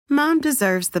Mom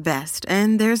deserves the best,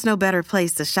 and there's no better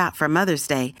place to shop for Mother's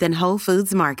Day than Whole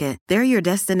Foods Market. They're your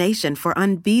destination for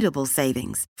unbeatable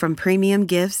savings, from premium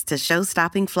gifts to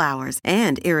show-stopping flowers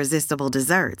and irresistible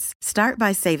desserts. Start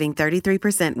by saving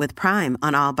 33% with Prime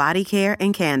on all body care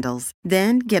and candles.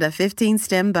 Then get a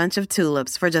 15-stem bunch of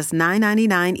tulips for just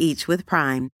 $9.99 each with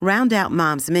Prime. Round out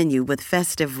Mom's menu with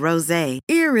festive rosé,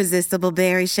 irresistible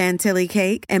berry chantilly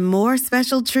cake, and more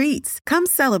special treats. Come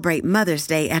celebrate Mother's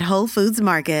Day at Whole Foods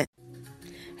Market.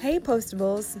 Hey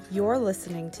Postables, you're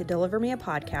listening to Deliver Me a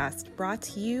Podcast, brought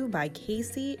to you by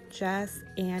Casey, Jess,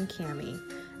 and Cammie.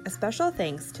 A special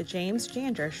thanks to James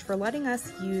Jandrish for letting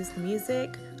us use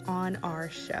music on our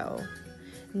show.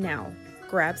 Now,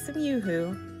 grab some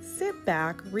Yoo-Hoo, sit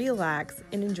back, relax,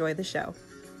 and enjoy the show.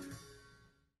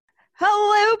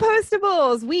 Hello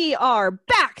Postables! We are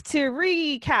back to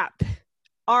recap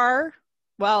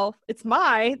it's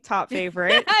my top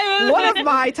favorite. One of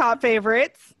my top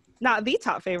favorites. Not the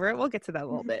top favorite. We'll get to that a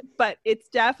little bit. But it's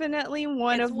definitely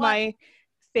one of my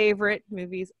favorite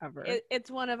movies ever. It's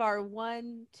one of our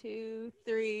 1, 2,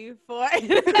 3, 4.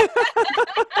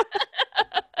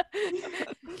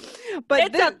 But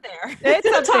it's up there. It's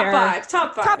up there.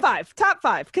 Top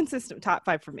five. Consistent top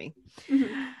 5 for me.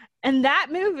 Mm-hmm. And that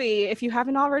movie, if you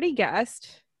haven't already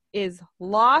guessed, is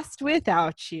Lost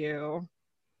Without You.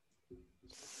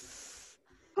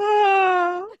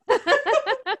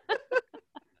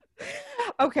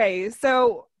 Okay,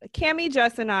 so Cammie,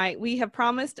 Jess, and I, we have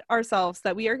promised ourselves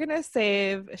that we are going to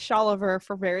save Sholiver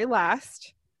for very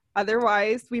last.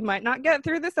 Otherwise, we might not get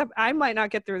through this. I might not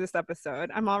get through this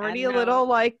episode. I'm already a little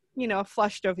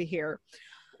flushed over here.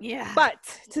 Yeah. But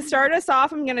to start us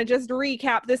off, I'm going to just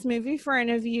recap this movie for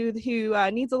any of you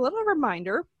who needs a little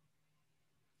reminder,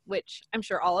 which I'm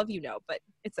sure all of you know, but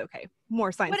it's okay.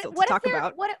 More science still to talk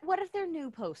about. What if they're new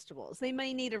Postables? They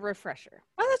may need a refresher.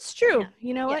 Oh, that's true. Yeah.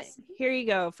 You know Yes. what? Here you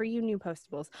go for you new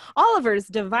Postables. Oliver's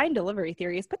divine delivery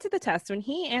theory is put to the test when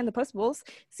he and the Postables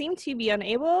seem to be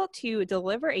unable to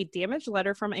deliver a damaged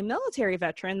letter from a military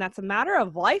veteran that's a matter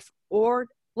of life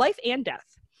and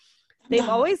death. They've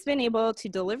always been able to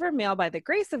deliver mail by the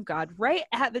grace of God right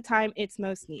at the time it's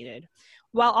most needed.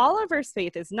 While Oliver's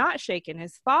faith is not shaken,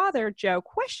 his father, Joe,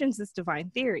 questions this divine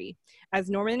theory. As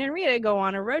Norman and Rita go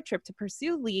on a road trip to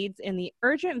pursue leads in the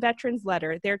urgent veterans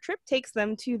letter, their trip takes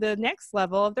them to the next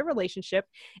level of the relationship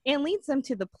and leads them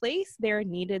to the place they're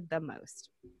needed the most.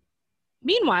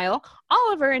 Meanwhile,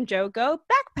 Oliver and Joe go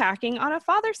backpacking on a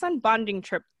father-son bonding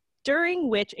trip, during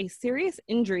which a serious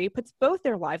injury puts both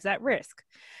their lives at risk.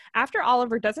 After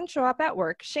Oliver doesn't show up at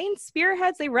work, Shane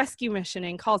spearheads a rescue mission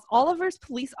and calls Oliver's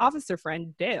police officer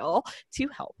friend, Dale, to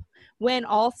help. When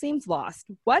all seems lost,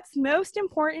 what's most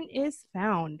important is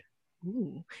found.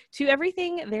 Ooh. To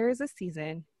everything, there is a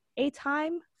season, a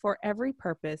time for every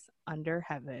purpose under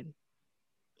heaven.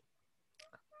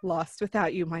 Lost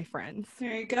Without You, my friends.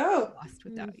 There you go. Lost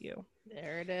Without You.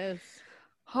 There it is.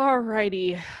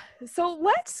 Alrighty, so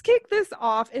let's kick this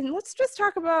off and let's just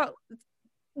talk about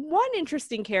one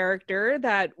interesting character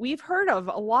that we've heard of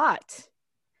a lot.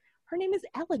 Her name is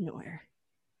Eleanor.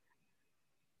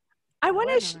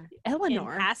 Eleanor.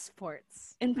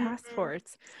 In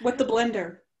Passports. With the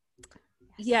blender.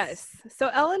 Yes. So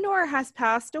Eleanor has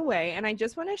passed away, and I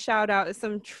just want to shout out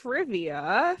some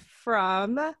trivia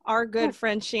from our good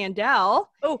friend Shandell.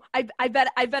 Oh, I bet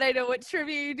I know what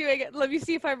trivia you're doing. Let me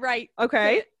see if I'm right.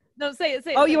 Okay. Say it.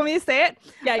 Oh, you want me to say it?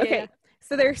 Yeah. Okay. Yeah.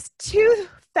 So there's 2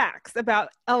 facts about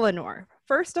Eleanor.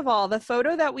 First of all, the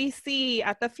photo that we see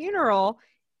at the funeral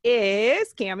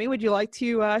is, Cammie, would you like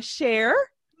to share?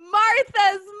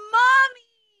 Martha's mommy.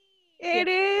 It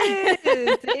is.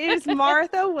 It is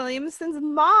Martha Williamson's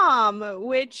mom,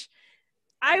 which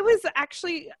I was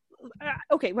actually,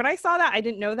 okay, when I saw that, I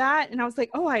didn't know that. And I was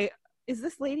like, is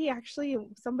this lady actually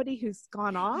somebody who's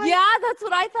gone on? Yeah, that's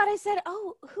what I thought. I said,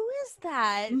 oh, who is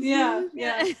that? Yeah.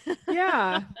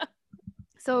 Yeah.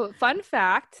 So fun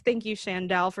fact, thank you,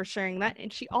 Shandell, for sharing that.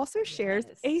 And she also shares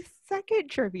a second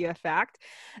trivia fact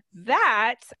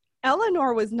that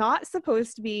Eleanor was not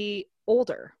supposed to be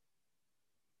older.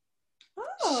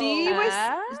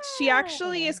 She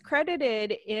actually is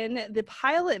credited in the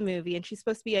pilot movie, and she's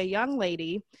supposed to be a young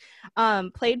lady,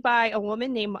 played by a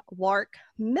woman named Lark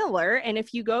Miller. And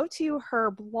if you go to her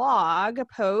blog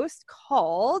post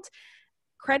called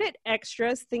Credit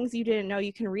Extras, Things You Didn't Know,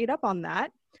 you can read up on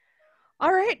that.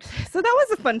 All right, so that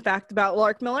was a fun fact about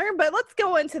Lark Miller, but let's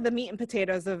go into the meat and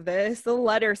potatoes of this, the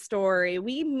letter story.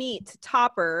 We meet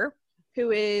Topper, who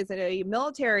is a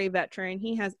military veteran.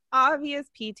 He has obvious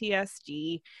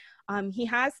PTSD. He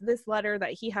has this letter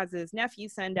that he has his nephew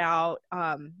send out,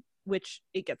 which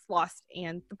it gets lost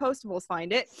and the Postables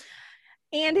find it.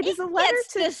 And it is a letter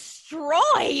gets to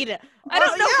destroyed. I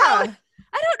don't know how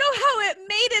it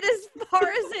made it as far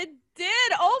as it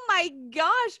did. Oh my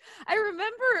gosh. I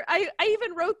remember I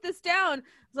even wrote this down.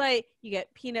 It's like you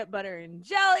get peanut butter and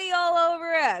jelly all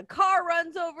over it. A car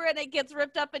runs over it and it gets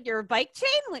ripped up in your bike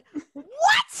chain. Like,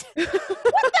 what? What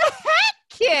the heck,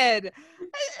 kid?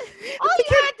 All you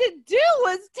had to do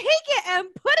was take it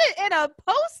and put it in a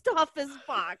post office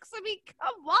box. I mean,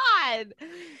 come on.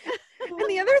 And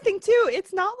the other thing too,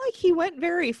 it's not like he went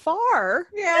very far.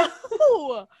 Yeah.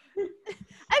 No.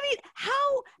 I mean,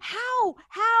 how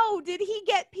did he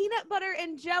get peanut butter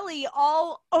and jelly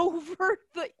all over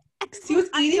the... He was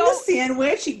eating the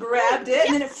sandwich, he grabbed it,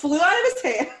 and then it flew out of his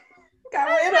hand. Got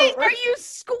ran over. Are you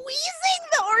squeezing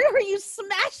or are you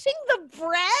smashing the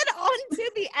bread onto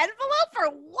the envelope or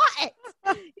what?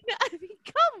 I mean,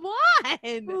 come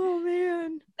on. Oh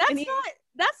man.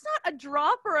 That's not a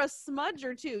drop or a smudge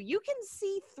or two. You can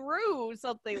see through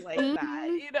something like that,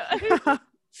 you know.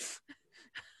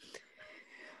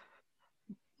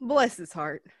 Bless his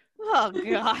heart. Oh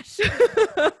gosh.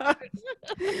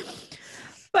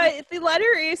 But the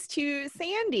letter is to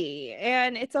Sandy,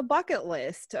 and it's a bucket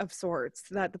list of sorts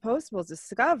that the Postables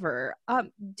discover.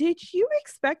 Did you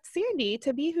expect Sandy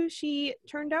to be who she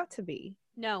turned out to be?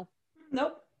 No.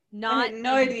 Nope. Not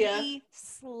no in idea. the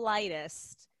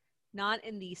slightest. Not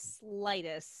in the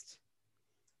slightest.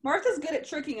 Martha's good at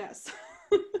tricking us.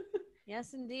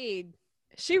 Yes, indeed.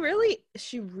 She really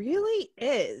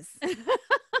is.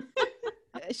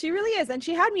 She really is. And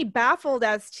she had me baffled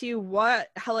as to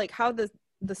how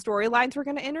the storylines were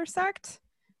going to intersect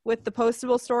with the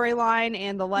Postable storyline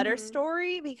and the letter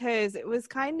story, because it was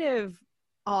kind of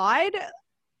odd,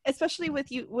 especially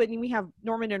with you when we have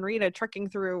Norman and Rita trekking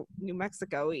through New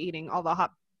Mexico eating all the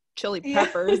hot chili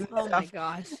peppers and Oh stuff. my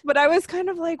gosh. But I was kind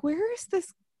of like, where is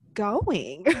this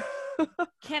going?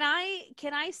 Can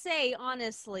I say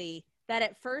honestly that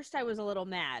at first I was a little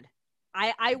mad.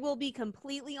 I will be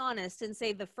completely honest and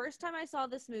say the first time I saw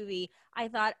this movie, I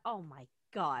thought, oh my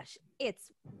gosh, it's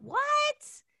what?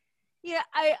 Yeah,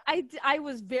 I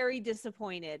was very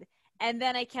disappointed. And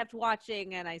then I kept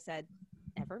watching and I said,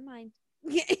 never mind.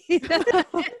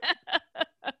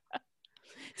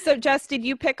 So Jess, did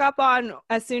you pick up on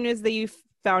as soon as you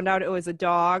found out it was a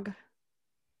dog?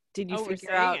 Did you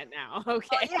figure out it now? Okay.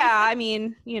 Well, yeah, I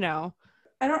mean, you know.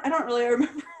 I don't really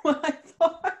remember what I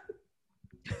thought.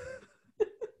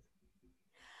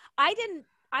 I didn't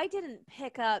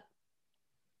pick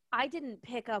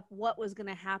up what was going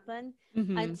to happen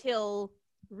until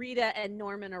Rita and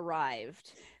Norman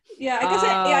arrived. Yeah, I guess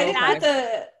I didn't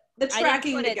put the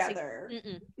tracking put it together.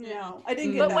 No, I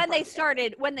didn't But get that.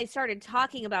 when they started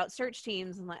talking about search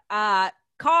teams, I'm like,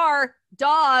 car,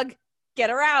 dog, get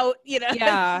her out, you know.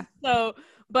 Yeah. So,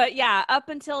 but yeah, up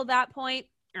until that point,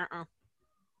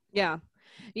 Yeah.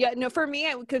 Yeah, no, for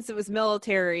me, because it was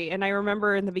military, and I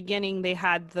remember in the beginning they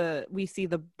had we see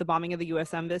the bombing of the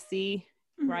U.S. Embassy,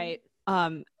 right?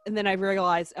 And then I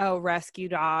realized, rescue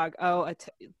dog,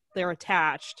 they're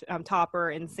attached, Topper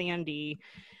and Sandy.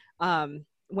 When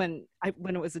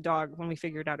it was a dog, when we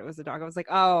figured out it was a dog, I was like,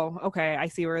 oh, okay, I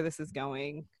see where this is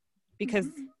going, because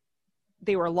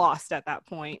they were lost at that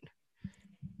point.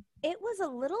 It was a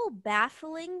little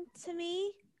baffling to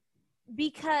me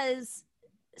because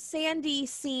Sandy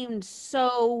seemed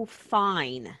so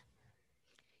fine.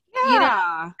 Yeah. You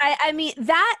know, I mean,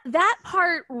 that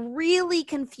part really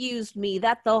confused me,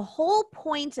 that the whole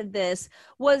point of this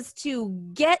was to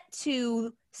get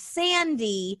to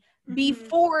Sandy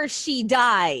before she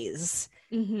dies.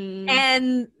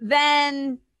 And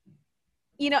then,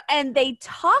 you know, and they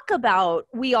talk about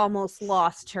we almost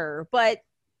lost her, but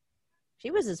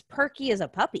she was as perky as a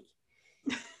puppy.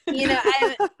 You know,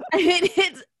 I mean,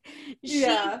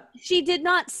 she did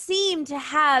not seem to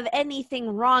have anything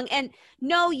wrong. And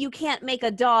no, you can't make a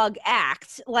dog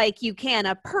act like you can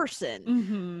a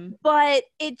person. But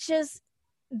it just,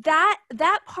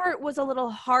 that part was a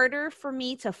little harder for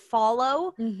me to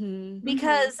follow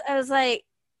because I was like,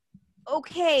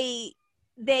 okay,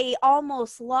 they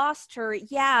almost lost her.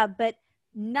 Yeah, but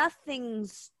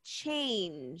nothing's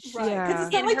changed. Right. Because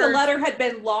it's not like the letter had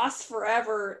been lost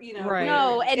forever, you know. Right.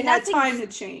 No, and it had time to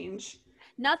change.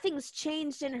 Nothing's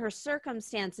changed in her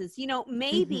circumstances. You know,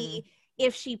 maybe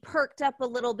if she perked up a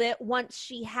little bit once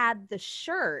she had the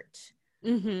shirt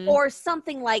or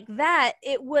something like that,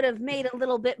 it would have made a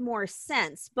little bit more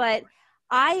sense. But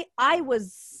I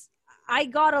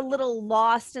got a little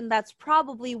lost, and that's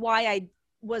probably why I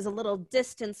was a little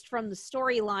distanced from the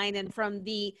storyline and from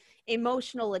the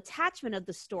emotional attachment of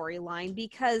the storyline,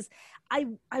 because I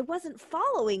wasn't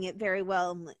following it very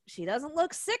well. I'm like, she doesn't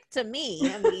look sick to me.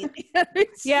 I mean,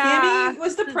 Yeah. Tammy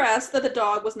was depressed that the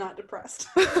dog was not depressed.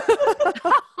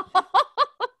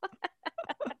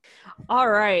 All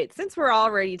right. Since we're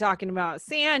already talking about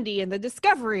Sandy and the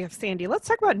discovery of Sandy, let's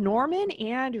talk about Norman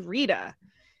and Rita.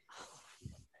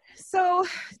 So,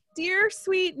 dear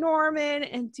sweet Norman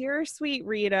and dear sweet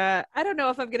Rita, I don't know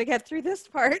if I'm going to get through this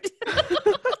part.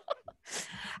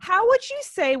 how would you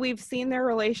say we've seen their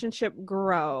relationship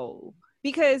grow?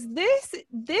 Because this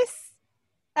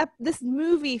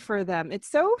movie for them, it's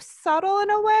so subtle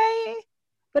in a way,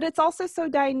 but it's also so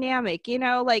dynamic, you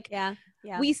know, like Yeah.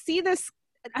 we see this,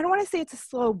 I don't want to say it's a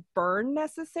slow burn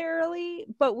necessarily,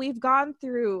 but we've gone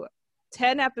through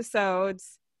 10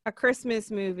 episodes, a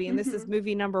Christmas movie, and this is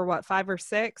movie number, 5 or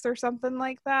 6 or something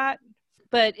like that.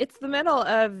 But it's the middle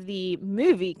of the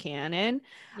movie canon.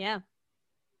 Yeah.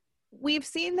 We've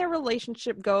seen their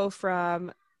relationship go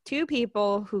from two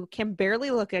people who can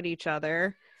barely look at each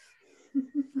other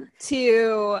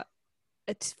to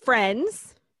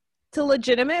friends, to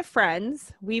legitimate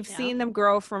friends. We've seen them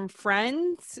grow from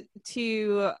friends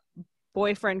to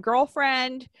boyfriend,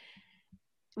 girlfriend.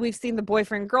 We've seen the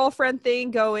boyfriend, girlfriend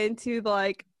thing go into the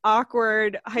like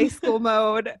awkward high school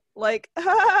mode, like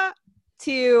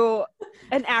to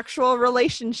an actual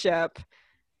relationship.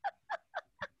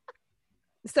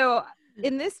 So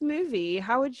in this movie,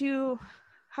 how would you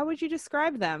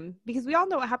describe them? Because we all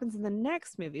know what happens in the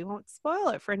next movie. We won't spoil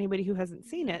it for anybody who hasn't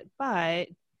seen it, but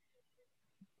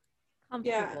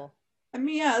Comfortable. I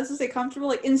mean, yeah, this is a comfortable,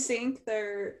 like in sync.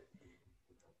 They're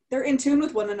in tune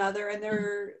with one another, and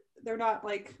they're not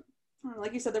like, I don't know,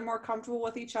 like you said, they're more comfortable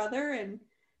with each other, and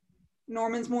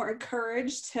Norman's more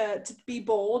encouraged to be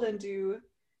bold and do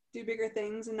bigger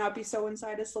things and not be so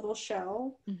inside his little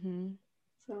shell.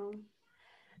 So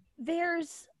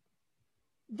There's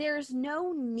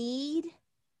no need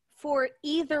for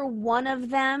either one of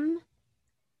them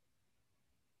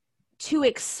to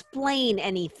explain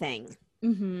anything.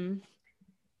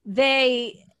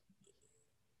 They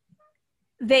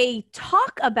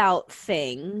talk about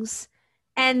things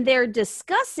and they're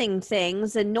discussing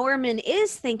things, and Norman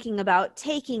is thinking about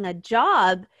taking a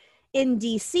job in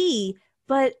DC,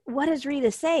 but what does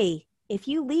Rita say? If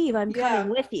you leave, I'm coming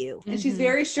with you. And she's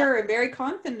very sure and very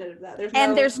confident of that.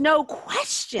 There's no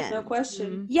question. No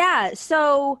question. Yeah.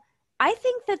 So I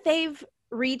think that they've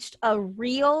reached a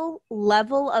real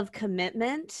level of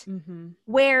commitment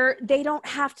where they don't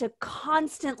have to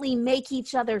constantly make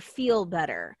each other feel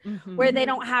better, where they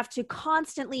don't have to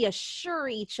constantly assure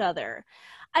each other.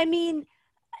 I mean,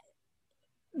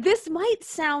 this might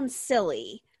sound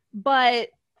silly, but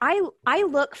I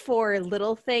look for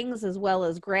little things as well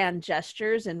as grand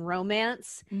gestures in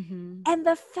romance. And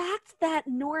the fact that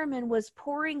Norman was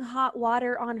pouring hot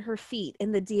water on her feet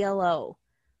in the DLO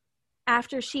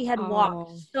after she had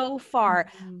walked so far,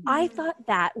 I thought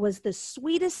that was the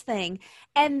sweetest thing.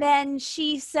 And then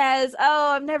she says,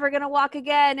 "Oh, I'm never going to walk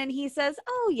again." And he says,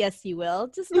 "Oh, yes, you will.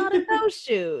 Just not in those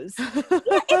shoes."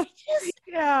 It's just,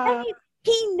 I mean,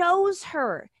 he knows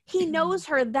her. He knows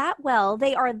her that well.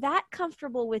 They are that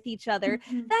comfortable with each other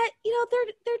that, you know,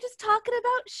 they're just talking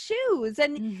about shoes,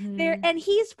 and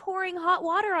he's pouring hot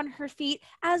water on her feet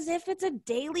as if it's a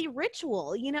daily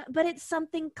ritual, you know, but it's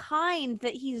something kind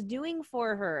that he's doing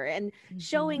for her and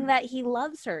showing that he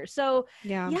loves her. So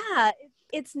yeah,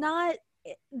 it's not,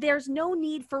 there's no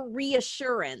need for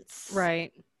reassurance.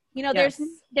 Right. You know,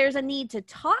 there's a need to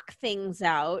talk things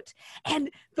out. And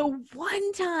the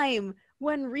one time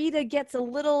when Rita gets a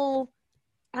little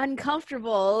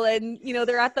uncomfortable and, you know,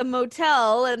 they're at the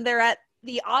motel and they're at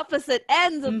the opposite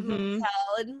ends of the motel,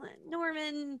 and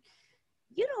Norman,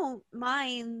 you don't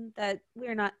mind that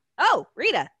we're not, oh,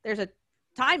 Rita, there's a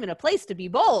time and a place to be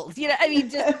bold. You know, I mean,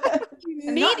 just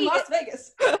not in Las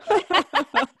Vegas.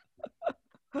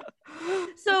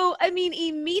 So, I mean,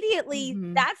 immediately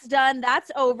that's done. That's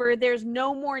over. There's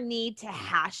no more need to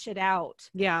hash it out.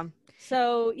 Yeah.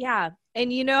 So, yeah.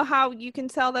 And you know how you can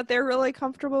tell that they're really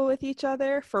comfortable with each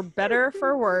other, for better or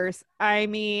for worse? I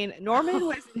mean, Norman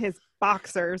was in his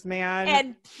boxers, man.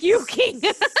 And puking.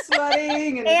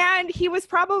 Sweating. And he was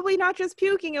probably not just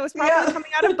puking. It was probably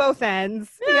coming out of both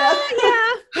ends. Yeah.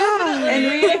 And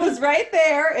Rita was right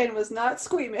there and was not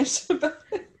squeamish.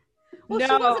 Well,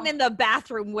 she wasn't in the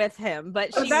bathroom with him,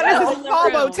 but she that was is a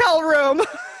small motel room.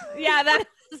 Yeah, that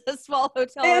is a small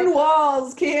hotel Thin room.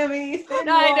 walls, Cammie.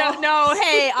 I don't know.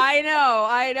 Hey, I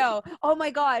know. Oh my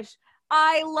gosh.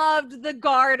 I loved the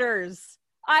garters.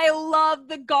 I loved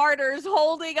the garters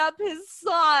holding up his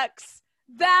socks.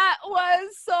 That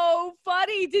was so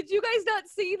funny. Did you guys not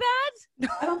see that?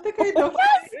 I don't think I know.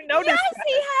 Noticed Yes, that.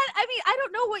 he had. I mean, I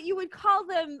don't know what you would call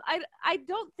them. I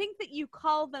don't think that you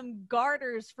call them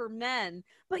garters for men.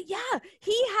 But yeah,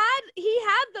 he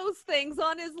had those things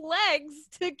on his legs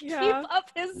to keep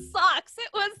up his socks. It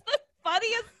was the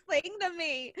funniest thing to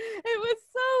me. It was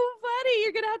so funny.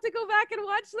 You're gonna have to go back and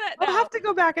watch that now. I'll have to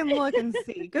go back and look and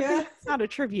see. Good thing Yeah. it's not a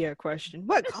trivia question.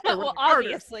 What color were Well, the garters?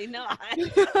 obviously not.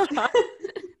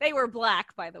 They were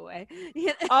black, by the way.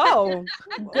 Oh,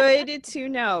 good to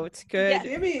note. Good. Yeah.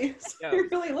 Jamie, you're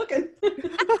really looking.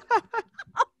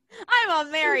 I'm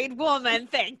a married woman.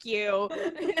 Thank you.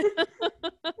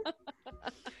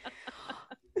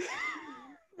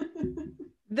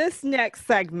 This next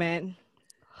segment,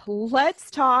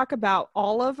 let's talk about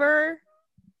Oliver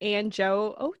and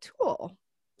Joe O'Toole.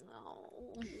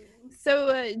 Oh.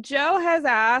 So Joe has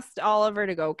asked Oliver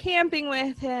to go camping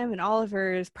with him, and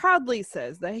Oliver proudly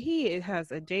says that he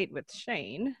has a date with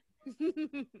Shane.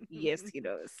 Yes, he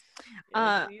does.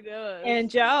 Yes, he does. And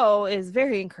Joe is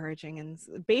very encouraging and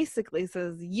basically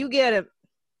says, "You get it.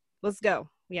 Let's go."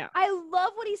 Yeah. I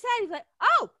love what he said. He's like,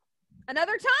 "Oh,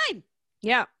 another time."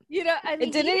 Yeah. You know, I mean,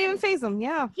 It didn't even faze him.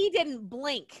 Yeah. He didn't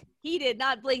blink. He did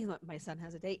not blink. He's like, my son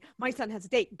has a date. My son has a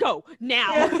date. Go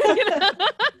now. Yeah.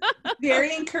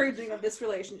 Very encouraging of this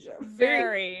relationship.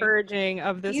 Very encouraging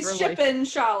of this He's relationship. shipping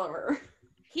Shaliver.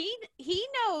 He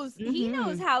knows he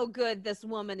knows how good this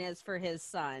woman is for his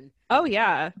son. Oh,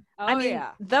 yeah. Oh, I mean,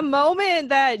 yeah. the moment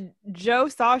that Joe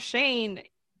saw Shane,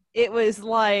 it was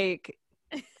like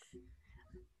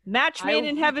match made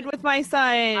in heaven with my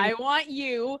son. I want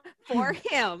you for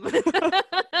him.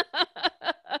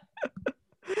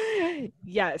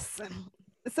 Yes.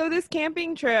 So this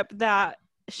camping trip that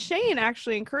Shane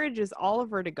actually encourages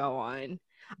Oliver to go on,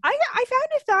 I found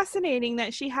it fascinating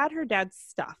that she had her dad's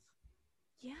stuff.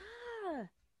 Yeah.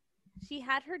 She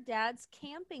had her dad's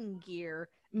camping gear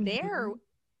Mhm.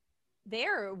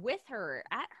 there with her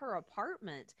at her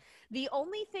apartment. The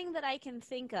only thing that I can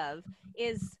think of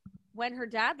is when her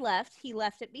dad left, he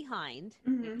left it behind.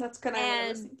 Mm-hmm. That's kind of what I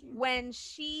was And thinking. when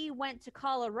she went to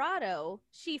Colorado,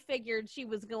 she figured she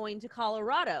was going to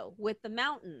Colorado with the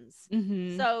mountains.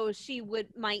 Mhm. So she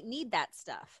might need that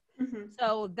stuff. Mm-hmm.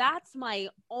 So that's my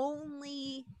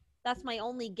only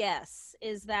guess,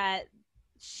 is that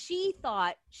she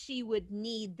thought she would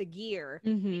need the gear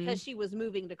Mhm. because she was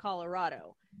moving to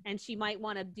Colorado and she might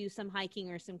want to do some hiking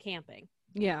or some camping.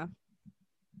 Yeah.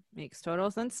 Makes total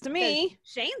sense to me.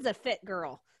 Shane's a fit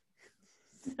girl.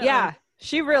 So- Yeah,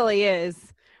 she really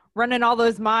is. Running all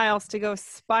those miles to go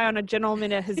spy on a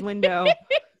gentleman at his window.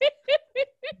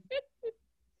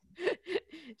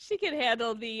 She can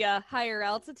handle the higher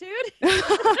altitude.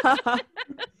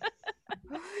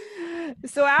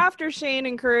 So after Shane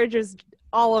encourages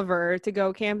Oliver to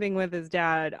go camping with his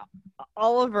dad,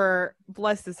 Oliver,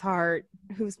 bless his heart,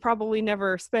 who's probably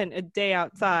never spent a day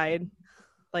outside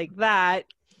like that,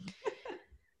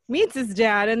 meets his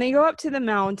dad and they go up to the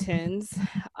mountains.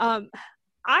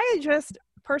 I just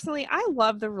personally, I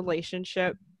love the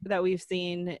relationship that we've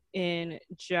seen in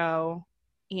Joe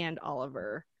and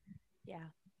Oliver. Yeah.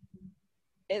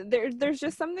 There's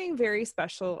just something very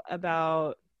special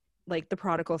about like the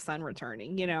prodigal son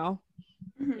returning, you know?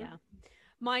 Mm-hmm. Yeah.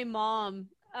 My mom,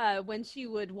 when she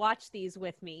would watch these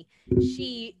with me,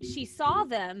 she saw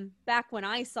them back when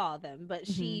I saw them, but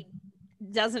she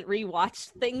doesn't rewatch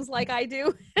things like I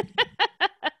do.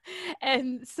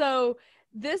 And so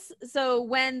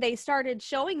when they started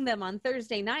showing them on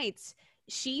Thursday nights,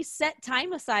 she set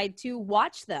time aside to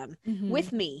watch them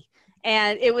with me.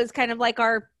 And it was kind of like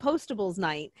our Postables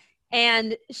night.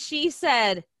 And she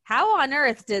said, "How on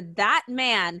earth did that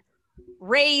man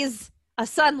raise a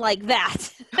son like that?"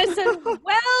 I said,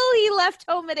 "Well, he left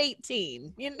home at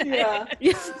 18, you know,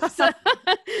 Yeah. so,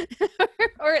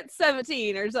 or at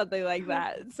 17 or something like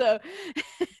that. So,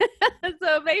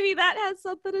 so maybe that has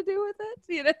something to do with it,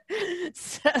 you know."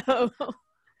 So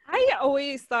I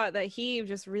always thought that he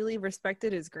just really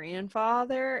respected his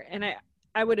grandfather, and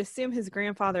I would assume his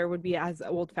grandfather would be as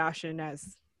old-fashioned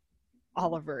as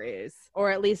Oliver is. or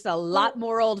at least a lot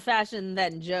more old-fashioned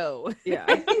than Joe. Yeah.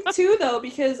 I think too, though,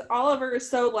 because Oliver is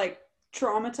so like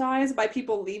traumatized by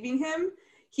people leaving him,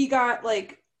 he got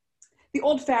like the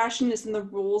old-fashionedness and the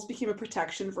rules became a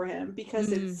protection for him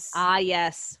because it's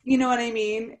Yes. you know what I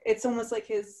mean? It's almost like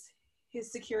his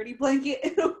security blanket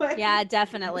in a way. Yeah,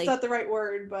 definitely. It's not the right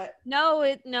word, but No,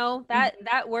 that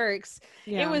works.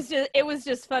 Yeah. It was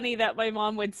just funny that my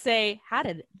mom would say, "How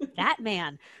did that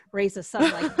man raise a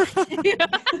son like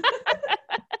that?"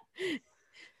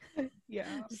 Yeah.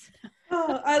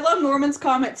 I love Norman's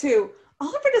comment too.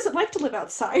 Oliver doesn't like to live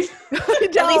outside.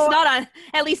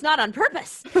 At least not on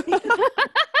purpose.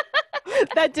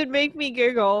 That did make me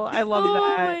giggle. I love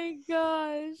that.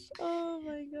 Oh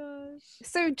my gosh.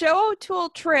 So Joe O'Toole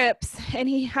trips and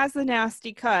he has a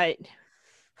nasty cut.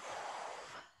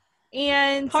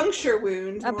 And Puncture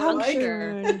wound. a more like.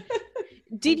 puncture wound.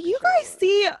 Did you guys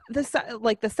see the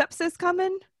sepsis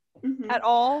coming Mhm. at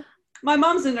all? My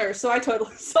mom's a nurse, so I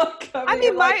totally saw it coming. I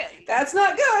mean, I'm like, that's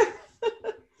not good.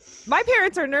 my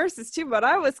parents are nurses too, but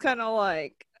I was kind of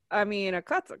like, I mean, a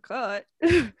cut's a cut.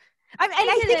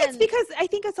 I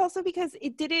think it's also because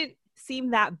it didn't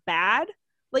seem that bad.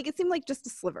 Like it seemed like just a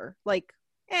sliver. Like,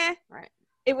 Right.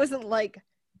 It wasn't like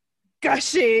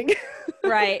gushing,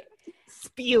 Right.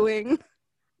 spewing.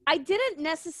 I didn't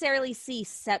necessarily see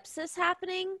sepsis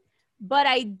happening, but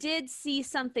I did see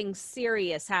something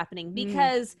serious happening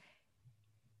because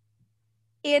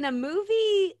in a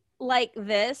movie like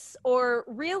this, or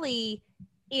really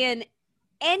in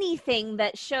anything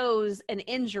that shows an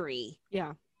injury,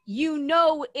 Yeah. you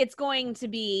know it's going to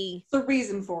be The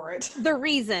reason for it. the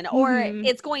reason, or Mhm.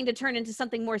 it's going to turn into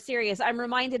something more serious. I'm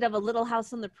reminded of a Little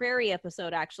House on the Prairie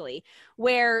episode, actually,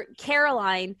 where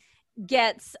Caroline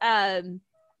gets a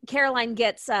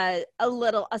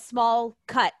small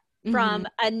cut from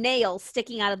a nail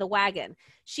sticking out of the wagon.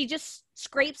 She just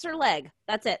scrapes her leg.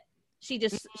 That's it. She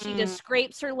just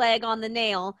scrapes her leg on the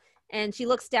nail, and she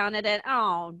looks down at it.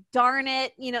 Oh, darn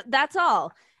it. That's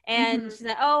all. And she's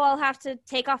like, oh, I'll have to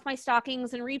take off my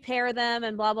stockings and repair them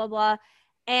and blah, blah, blah.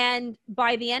 And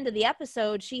by the end of the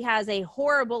episode, she has a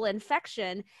horrible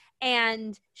infection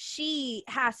and she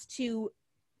has to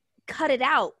cut it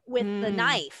out with the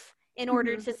knife in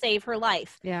order to save her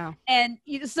life. Yeah. And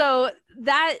so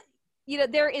that,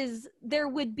 there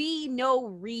would be no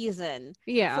reason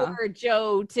for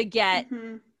Joe to get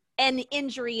an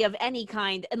injury of any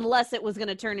kind unless it was going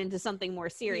to turn into something more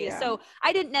serious. Yeah. So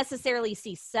I didn't necessarily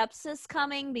see sepsis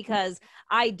coming because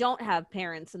I don't have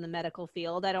parents in the medical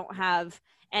field. I don't have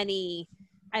any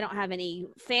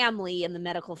family in the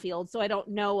medical field, so I don't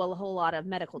know a whole lot of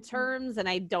medical terms and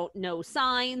I don't know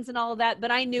signs and all of that, but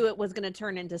I knew it was going to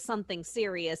turn into something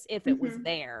serious if it was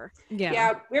there.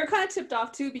 Yeah, we were kind of tipped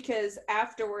off too because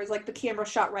afterwards, like the camera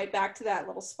shot right back to that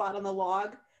little spot on the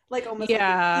log, like almost like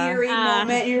an eerie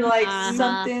moment. You're like,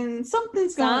 something's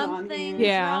going on here. Something's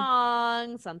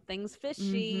wrong. Something's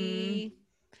fishy.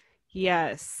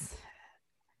 Yes.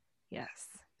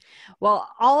 Well,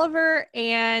 Oliver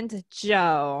and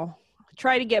Joe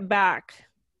try to get back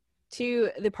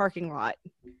to the parking lot,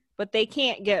 but they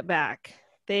can't get back.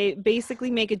 They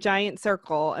basically make a giant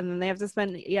circle, and then they have to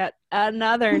spend yet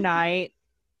another night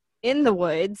in the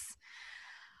woods.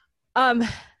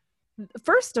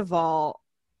 First of all,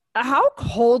 how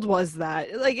cold was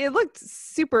that? Like, it looked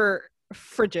super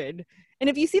frigid. And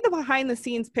if you see the behind the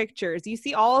scenes pictures, you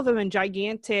see all of them in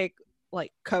gigantic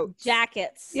like coats,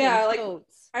 jackets,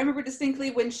 coats. I remember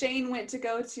distinctly when Shane went to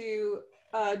go to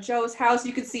Joe's house,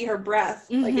 you could see her breath,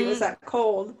 like it was that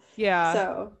cold. Yeah.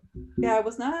 So yeah, it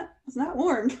was not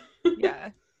warm.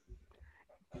 Yeah.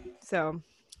 So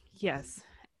yes.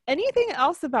 Anything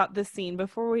else about this scene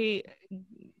before we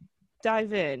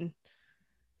dive in?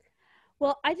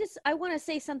 Well, I want to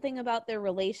say something about their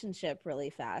relationship really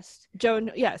fast. Joe,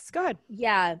 yes, go ahead.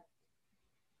 Yeah.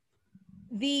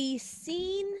 The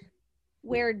scene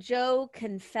where Joe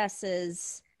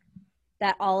confesses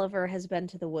that Oliver has been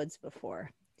to the woods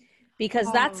before,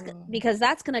 because that's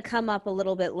going to come up a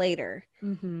little bit later.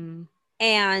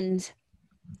 And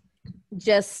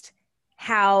just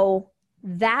how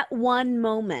that one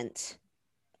moment,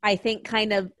 I think,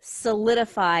 kind of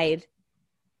solidified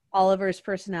Oliver's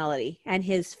personality and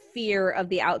his fear of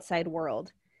the outside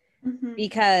world,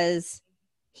 because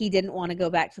he didn't want to go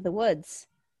back to the woods,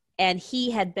 and he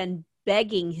had been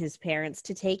begging his parents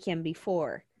to take him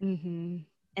before. And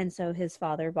so his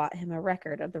father bought him a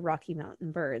record of the Rocky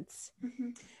Mountain Birds.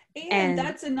 And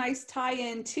that's a nice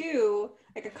tie-in too,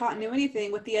 like a continuity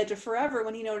thing with The Edge of Forever.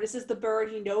 When he notices the bird,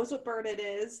 he knows what bird it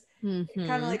is. It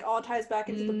kind of like all ties back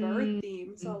into the bird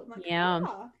theme. So I'm like,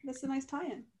 that's a nice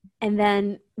tie-in. And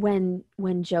then when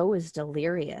Joe is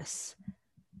delirious,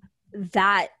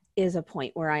 that is a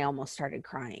point where I almost started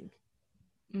crying.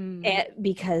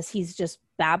 Because he's just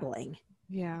babbling.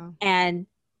 Yeah. And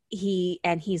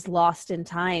he's lost in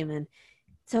time, and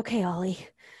it's okay, Ollie.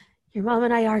 Your mom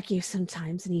and I argue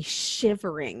sometimes, and he's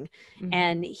shivering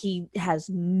and he has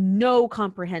no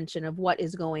comprehension of what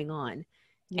is going on.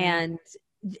 And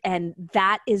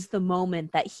that is the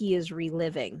moment that he is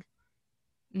reliving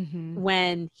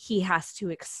when he has to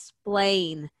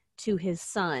explain to his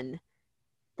son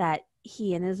that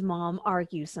he and his mom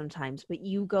argue sometimes, but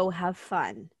you go have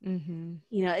fun. Mm-hmm.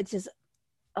 You know, it's just,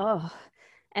 oh.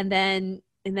 And then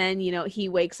you know, he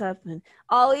wakes up and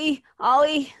Ollie,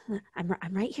 I'm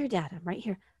right here, Dad. I'm right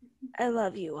here. I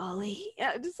love you, Ollie.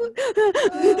 Yeah, just like,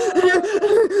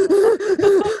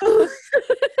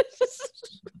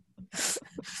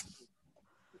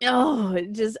 oh,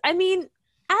 just, I mean,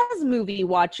 as movie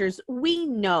watchers, we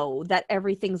know that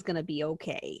everything's going to be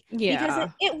okay. Yeah.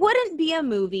 Because it wouldn't be a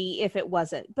movie if it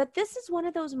wasn't. But this is one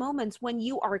of those moments when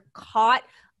you are caught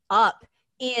up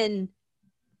in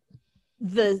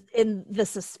the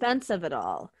suspense of it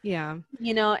all. Yeah.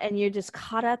 You know, and you're just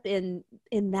caught up in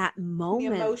that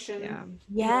moment. The emotion. Yeah.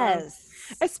 Yes.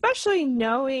 Especially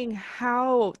knowing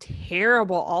how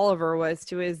terrible Oliver was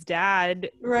to his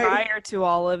dad prior to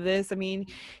all of this. I mean,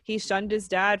 he shunned his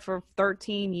dad for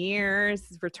 13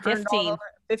 years, returned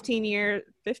 15 years,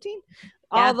 15? Yeah.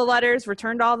 All the letters,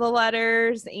 returned all the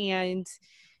letters, and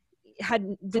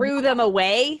threw them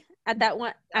away at that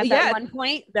one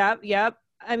point. Yep.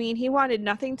 I mean, he wanted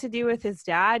nothing to do with his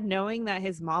dad, knowing that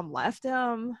his mom left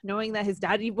him, knowing that his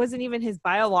dad wasn't even his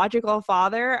biological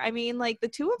father. I mean, like, the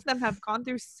two of them have gone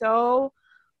through so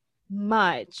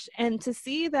much. And to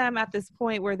see them at this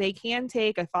point where they can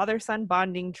take a father-son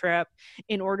bonding trip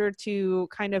in order to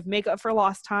kind of make up for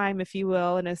lost time, if you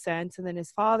will, in a sense, and then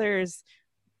his father's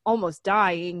almost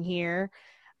dying here.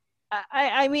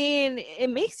 I mean, it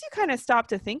makes you kind of stop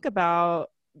to think about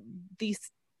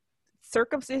these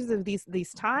circumstances of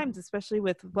these times, especially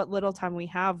with what little time we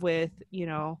have with, you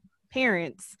know,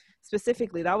 parents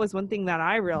specifically. That was one thing that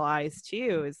I realized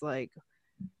too, is like,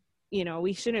 you know,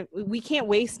 we can't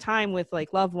waste time with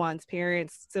like loved ones,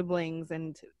 parents, siblings,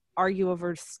 and argue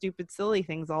over stupid, silly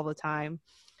things all the time.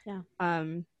 Yeah.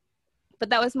 But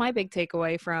that was my big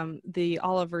takeaway from the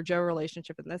Oliver Joe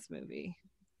relationship in this movie.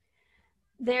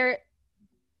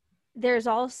 There's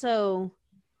also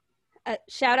a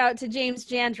shout out to James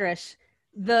Jandrish.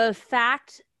 The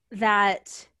fact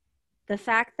that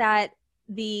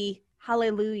the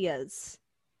hallelujahs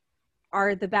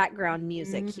are the background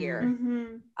music here. Mm-hmm.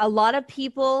 A lot of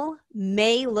people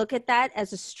may look at that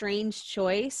as a strange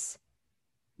choice,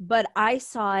 but I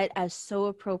saw it as so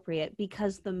appropriate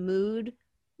because the mood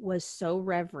was so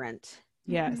reverent.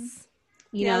 Yes.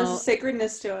 You know, there's a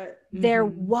sacredness to it. There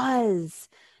was.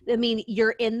 I mean,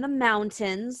 you're in the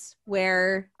mountains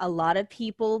where a lot of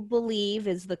people believe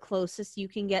is the closest you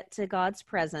can get to God's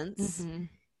presence. Mm-hmm.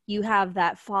 You have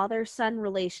that father-son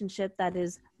relationship that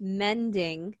is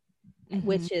mending,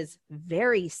 which is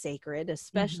very sacred,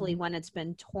 especially when it's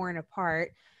been torn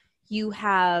apart. You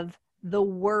have the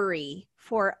worry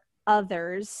for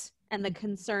others and the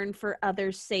concern for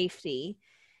others' safety.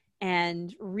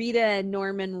 And Rita and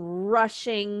Norman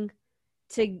rushing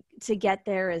to get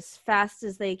there as fast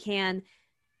as they can.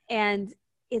 And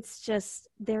it's just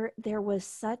there was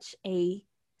such a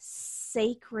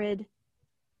sacred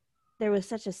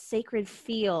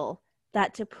feel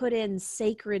that to put in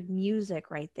sacred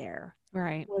music right there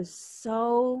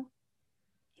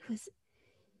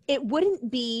it wouldn't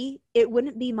be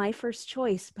my first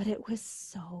choice, but it was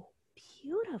so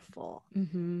beautiful.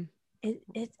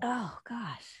 It oh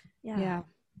gosh. Yeah.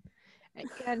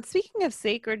 And speaking of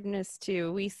sacredness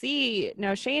too, we see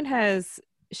now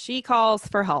she calls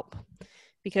for help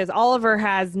because Oliver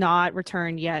has not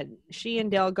returned yet. She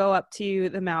and Dale go up to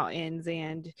the mountains,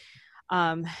 and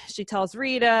she tells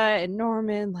Rita and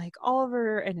Norman, like,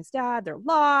 Oliver and his dad, they're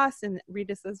lost. And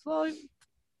Rita says, well,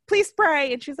 please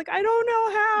pray. And she's like, I don't know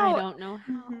how.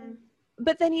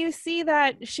 But then you see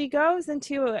that she goes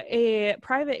into a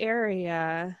private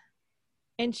area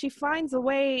and she finds a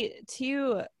way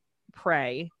to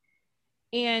pray,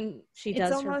 and she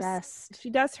does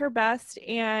her best,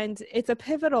 and it's a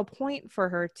pivotal point for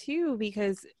her too,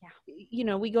 because you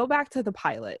know, we go back to the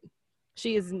pilot.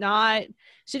 She does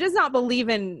not believe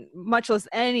in much less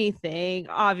anything,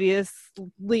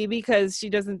 obviously, because she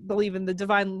doesn't believe in the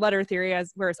divine letter theory,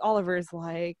 whereas Oliver is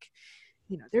like,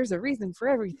 you know, there's a reason for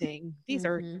everything. These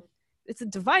are it's a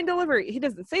divine delivery. He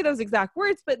doesn't say those exact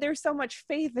words, but there's so much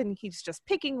faith, and he's just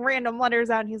picking random letters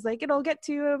out, and he's like, it'll get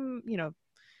to him, you know,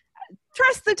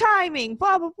 trust the timing,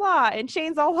 blah, blah, blah. And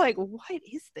Shane's all like, what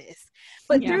is this?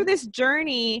 But through this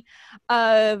journey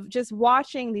of just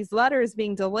watching these letters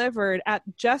being delivered at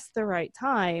just the right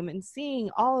time and seeing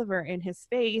Oliver in his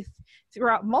faith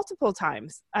throughout multiple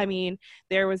times. I mean,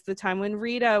 there was the time when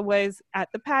Rita was at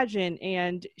the pageant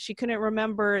and she couldn't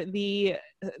remember the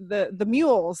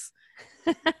mules.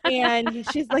 And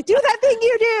she's like, do that thing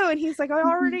you do. And he's like, I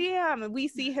already am. And we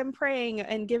see him praying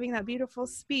and giving that beautiful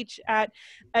speech at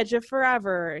Edge of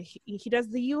Forever. He does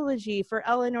the eulogy for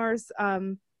Eleanor's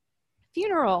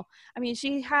funeral. I mean,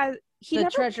 he the never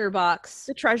treasure box,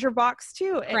 the treasure box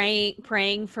too.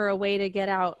 praying for a way to get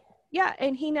out. Yeah,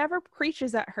 and he never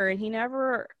preaches at her, and he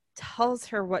never tells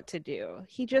her what to do.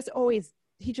 He just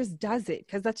does it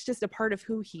because that's just a part of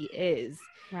who he is.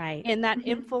 Right. And that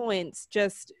influence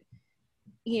just,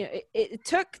 it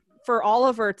took for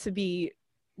Oliver to be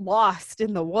lost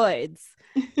in the woods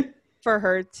for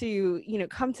her to,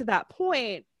 come to that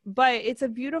point. But it's a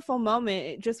beautiful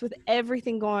moment just with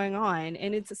everything going on.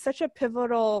 And it's such a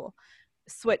pivotal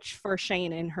switch for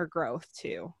Shane in her growth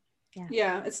too.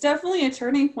 Yeah, it's definitely a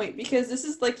turning point because this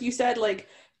is, like you said, like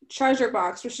treasure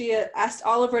box where she asked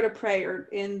Oliver to pray, or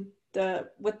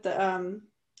with the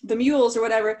mules or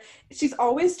whatever. She's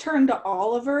always turned to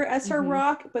Oliver as her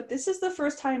rock, but this is the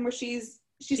first time where she's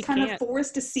kind of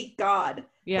forced to seek God,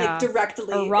 like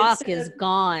directly. Her rock is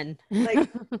gone. Like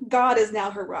God is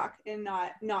now her rock and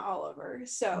not Oliver.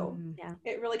 So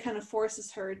it really kind of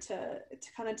forces her to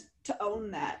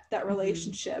own that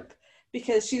relationship.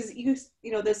 Because she's used,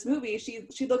 this movie,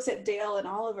 she looks at Dale and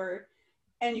Oliver,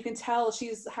 and you can tell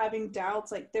she's having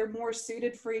doubts, like they're more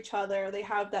suited for each other. They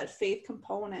have that faith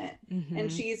component, and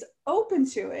she's open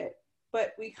to it.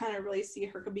 But we kind of really see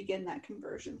her begin that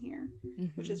conversion here,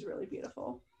 which is really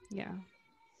beautiful. Yeah.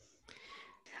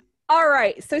 All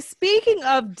right. So speaking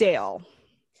of Dale.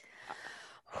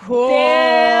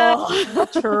 Dale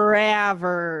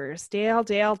Travers.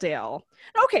 Dale.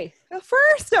 Okay.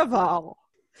 First of all,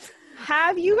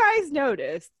 have you guys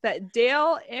noticed that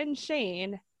Dale and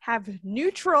Shane have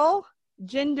neutral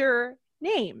gender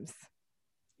names?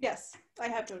 Yes, I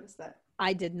have noticed that.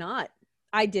 I did not.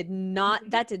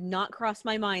 That did not cross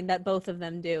my mind that both of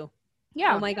them do.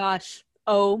 Yeah. Oh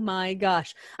my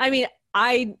gosh. I mean,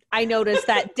 I noticed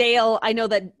that Dale, I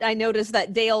noticed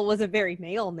that Dale was a very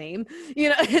male name,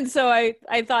 and so I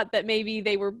thought that maybe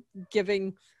they were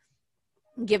giving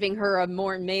her a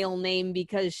more male name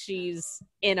because she's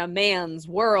in a man's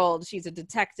world. She's a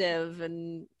detective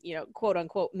and, quote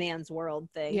unquote man's world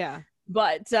thing. Yeah.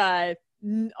 But,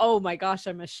 oh my gosh,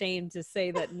 I'm ashamed to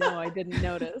say that. No, I didn't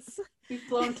notice. You've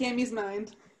blown Cammy's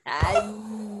mind.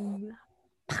 And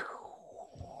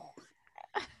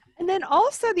then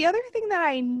also the other thing that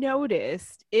I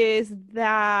noticed is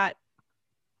that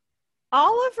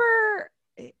Oliver,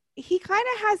 he kind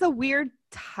of has a weird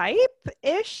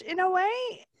type-ish in a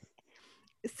way.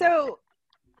 So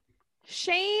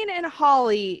Shane and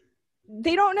Holly,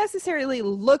 they don't necessarily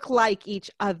look like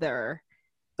each other,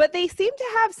 but they seem to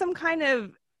have some kind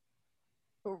of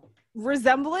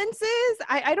resemblances.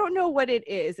 I don't know what it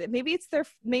is. Maybe it's their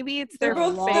they're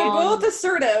both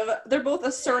assertive. They're both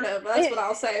assertive. That's what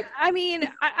I'll say. I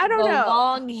mean, I don't know.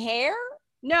 Long hair?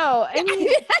 No, I mean,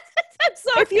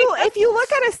 if you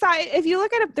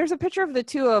look at there's a picture of the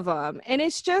two of them, and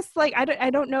it's just like I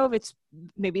don't know if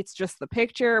maybe it's just the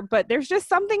picture, but there's just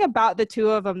something about the two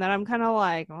of them that I'm kind of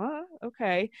like, oh,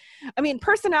 okay. I mean,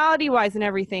 personality wise and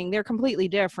everything, they're completely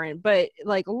different, but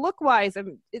like look wise,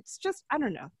 it's just, I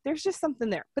don't know. There's just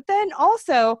something there. But then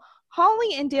also,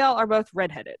 Holly and Dale are both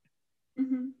redheaded.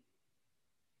 Mm-hmm.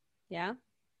 Yeah.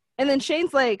 And then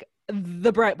Shane's like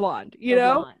the bright blonde,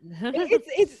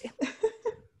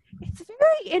 it's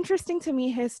very interesting to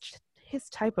me, his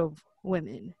type of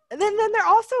women. And then they're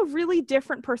also really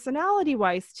different personality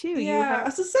wise too. Yeah, I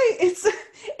was to say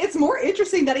it's more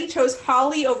interesting that he chose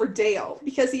Holly over Dale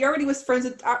because he already was friends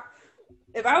with.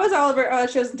 If I was Oliver, I would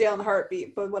have chosen Dale in a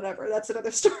heartbeat. But whatever, that's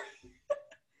another story.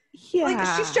 Yeah, like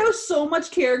she shows so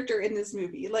much character in this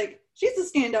movie. Like she's a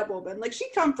stand-up woman. Like she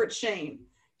comforts Shane.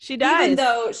 She does, even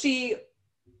though she,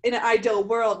 in an ideal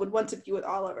world, would want to be with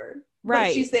Oliver. Right,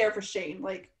 but she's there for Shane.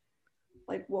 Like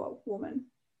whoa, woman.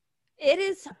 It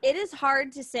is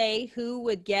hard to say who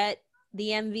would get the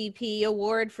MVP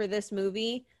award for this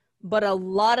movie, but a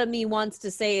lot of me wants to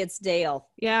say it's Dale.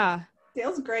 Yeah.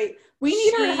 Dale's great. We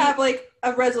need her to have like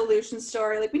a resolution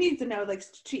story. Like we need to know like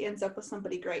she ends up with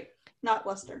somebody great, not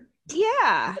Lester.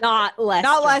 Yeah. Not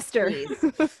Lester.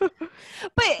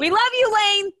 But we love you,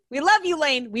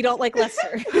 Lane. We don't like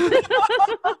Lester.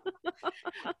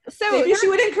 So maybe she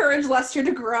would encourage Lester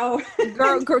to grow.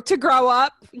 to grow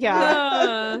up.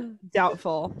 Yeah.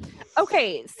 Doubtful.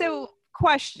 Okay, so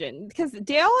question, because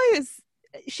Dale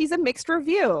she's a mixed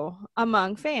review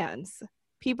among fans.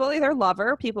 People either love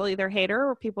her, people either hate her,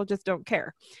 or people just don't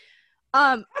care.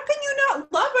 How can you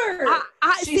not love her?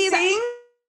 She sings,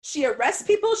 she arrests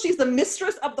people, she's the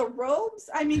mistress of the robes.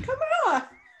 I mean, come on.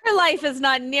 Her life is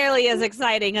not nearly as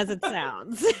exciting as it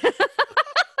sounds.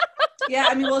 Yeah,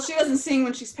 I mean, well, she doesn't sing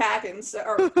when she's packing,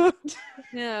 so.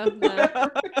 Yeah. No.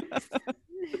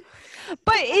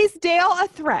 But is Dale a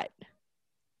threat?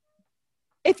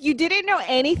 If you didn't know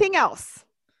anything else,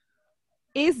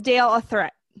 Is Dale a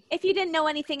threat? If you didn't know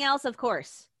anything else, of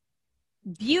course.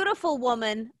 Beautiful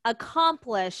woman,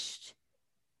 accomplished,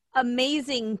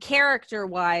 amazing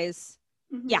character-wise.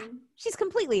 Yeah, she's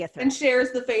completely a threat. And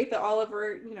shares the faith that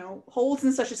Oliver, holds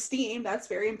in such esteem. That's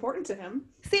very important to him.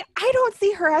 See, I don't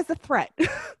see her as a threat.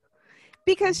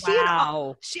 Because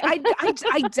wow.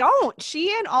 I don't.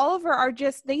 She and Oliver are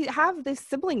just, they have this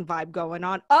sibling vibe going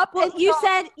on. You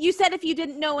said if you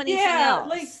didn't know anything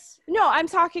else. No, I'm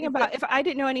talking about if I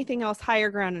didn't know anything else, higher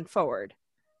ground and forward.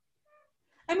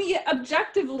 I mean, yeah,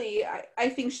 objectively, I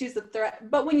think she's a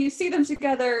threat. But when you see them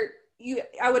together,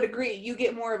 I would agree. You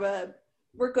get more of a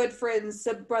we're good friends,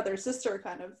 brother, sister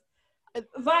kind of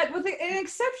vibe. With an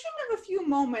exception of a few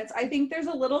moments, I think there's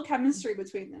a little chemistry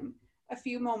between them. A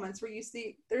few moments where you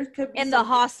see there could be in the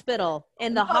hospital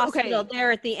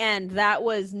there at the end. That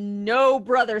was no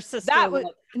brother sister. That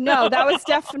was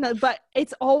definitely, but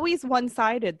it's always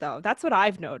one-sided though. That's what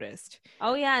I've noticed.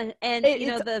 Oh yeah, and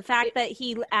the fact that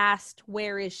he asked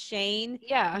where is Shane,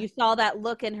 you saw that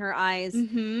look in her eyes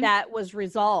that was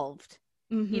resolved.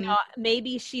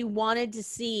 Maybe she wanted to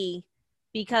see,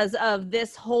 because of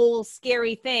this whole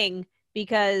scary thing,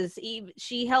 because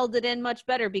she held it in much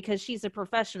better because she's a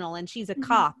professional and she's a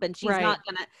cop and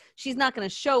she's not gonna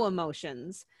show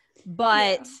emotions.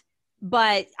 But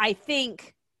I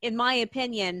think, in my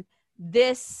opinion,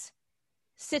 this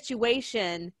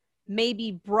situation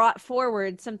maybe brought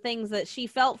forward some things that she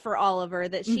felt for Oliver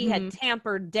that she had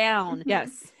tampered down.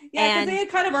 Yes. Yeah, because they had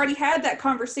kind of already had that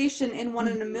conversation in One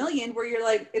in a Million where you're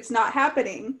like, it's not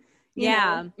happening.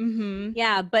 Yeah.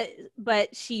 Yeah,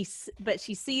 but she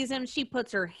sees him, she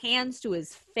puts her hands to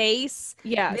his face.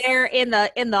 Yeah. There in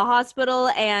the hospital,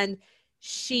 and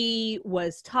she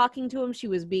was talking to him. She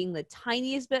was being the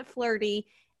tiniest bit flirty,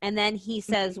 and then he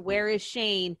says, "Where is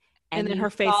Shane?" And then her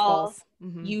face falls.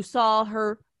 You saw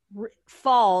her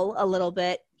fall a little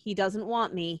bit. He doesn't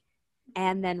want me,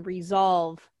 and then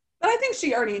resolve. But I think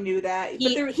she already knew that.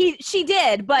 She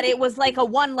did, but it was like a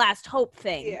one last hope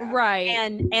thing. Yeah. Right.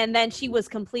 And then she was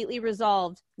completely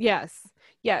resolved. Yes,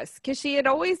 because she had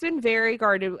always been very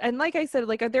guarded. And like I said,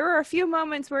 there were a few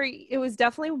moments where it was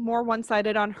definitely more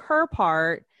one-sided on her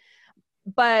part.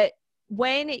 But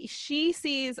when she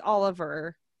sees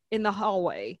Oliver in the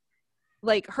hallway,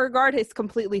 her guard has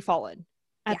completely fallen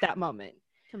at that moment.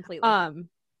 Completely.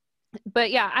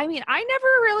 But yeah, I mean, I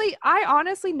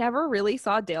honestly never really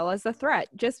saw Dale as a threat,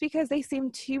 just because they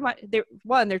seem too much.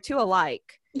 They're too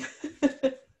alike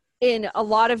in a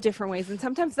lot of different ways. And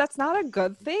sometimes that's not a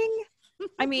good thing.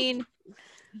 I mean,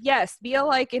 yes, be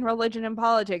alike in religion and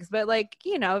politics, but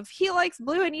if he likes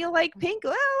blue and you like pink,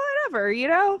 well, whatever,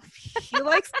 If he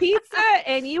likes pizza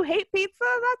and you hate pizza,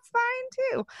 that's fine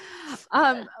too.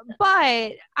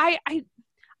 But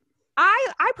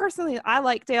I personally, I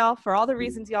like Dale for all the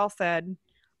reasons y'all said.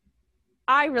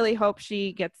 I really hope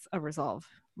she gets a resolve,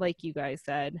 like you guys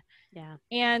said. Yeah.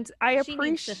 And she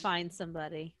needs to find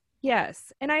somebody.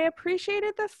 Yes. And I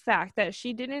appreciated the fact that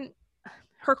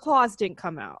her claws didn't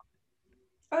come out.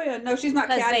 Oh yeah, no, she's not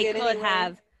catty it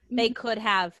anyway. They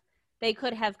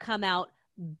could have come out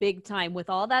big time with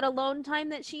all that alone time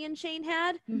that she and Shane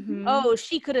had. Mm-hmm.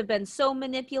 She could have been so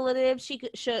manipulative.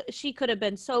 She could have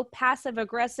been so passive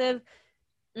aggressive.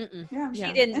 Yeah,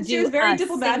 she didn't. And do she was very a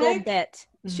diplomatic. Single bit.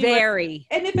 Very.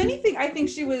 And if anything, I think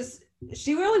she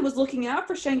really was looking out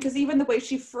for Shane, because even the way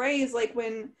she phrased,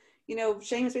 when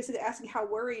Shane was basically asking how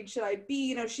worried should I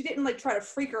be, she didn't try to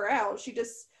freak her out.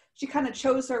 She kind of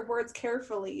chose her words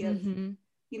carefully. Of,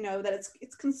 that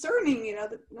it's concerning,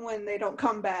 when they don't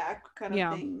come back kind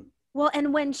of thing. Well,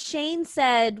 and when Shane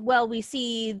said, well, we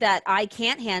see that I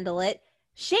can't handle it,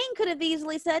 Shane could have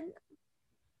easily said,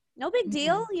 no big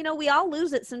deal. We all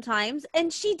lose it sometimes.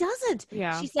 And she doesn't.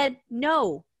 Yeah. She said,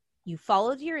 no, you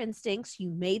followed your instincts. You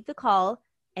made the call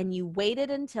and you waited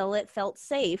until it felt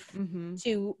safe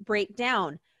to break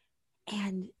down.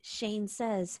 And Shane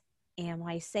says, am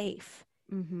I safe?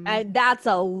 And that's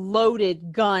a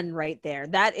loaded gun right there.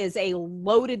 That is a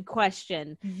loaded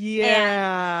question.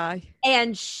 Yeah.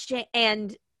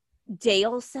 And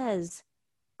Dale says,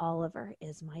 Oliver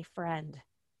is my friend.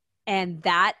 And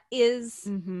that is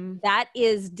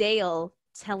Dale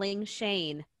telling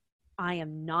Shane, I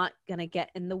am not going to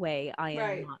get in the way. I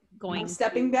am not going I'm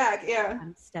stepping back. Yeah.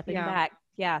 I'm stepping back.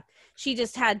 Yeah. She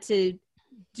just had to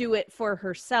do it for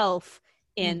herself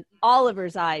in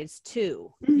Oliver's eyes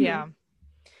too. Yeah.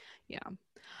 Yeah.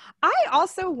 I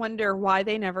also wonder why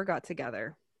they never got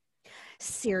together.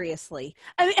 Seriously.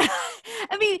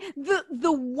 I mean,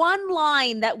 the one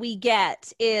line that we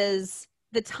get is,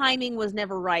 the timing was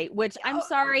never right, which I'm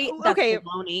sorry. That's Okay.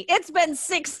 baloney. It's been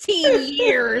 16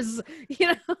 years. You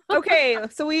know? Okay,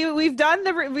 so we've done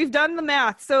the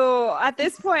math. So at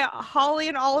this point, Holly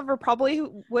and Oliver probably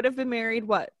would have been married,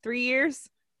 what, 3 years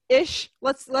ish?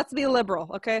 Let's be liberal,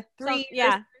 okay? 3 years.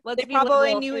 Yeah. They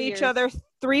probably knew each other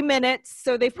 3 minutes,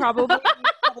 so they've probably knew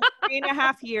each other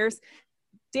 3.5 years.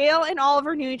 Dale and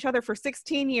Oliver knew each other for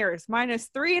 16 years, minus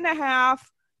 3.5.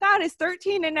 That is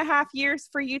 13.5 years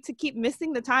for you to keep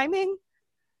missing the timing.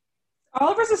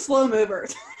 Oliver's a slow mover.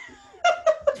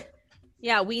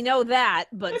 Yeah, we know that,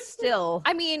 but still.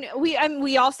 I mean,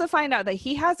 we also find out that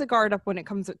he has a guard up when it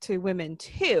comes to women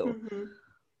too. Mm-hmm.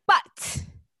 But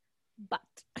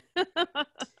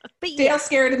Dale yeah.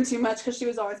 scared him too much because she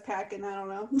was always packing. I don't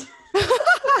know.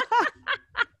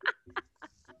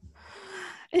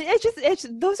 It's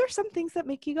those are some things that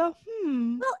make you go,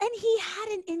 Well, and he had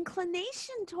an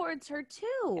inclination towards her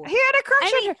too. He had a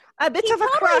crush on her. A bit he of a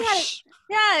probably crush.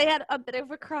 Yeah, he had a bit of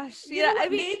a crush. You know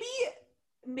what?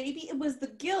 Maybe it was the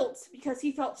guilt because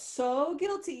he felt so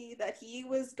guilty that he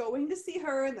was going to see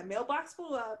her and the mailbox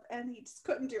blew up and he just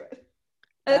couldn't do it.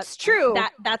 That's true.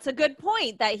 That's a good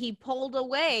point, that he pulled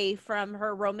away from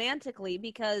her romantically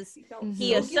because He felt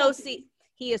he so guilty.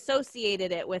 he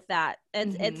associated it with that.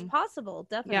 And it's possible,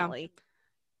 definitely.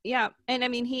 Yeah. And I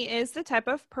mean, he is the type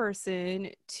of person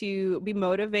to be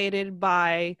motivated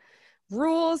by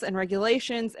rules and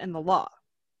regulations and the law.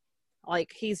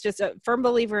 Like, he's just a firm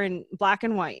believer in black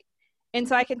and white. And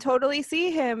so I can totally see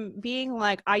him being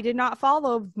like, I did not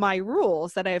follow my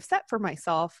rules that I have set for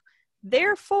myself.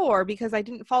 Therefore, because I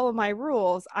didn't follow my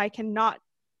rules, I cannot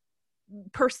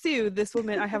pursue this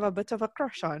woman I have a bit of a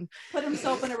crush on. Put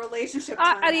himself in a relationship.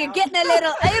 Are you getting a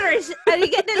little Irish? Are you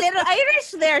getting a little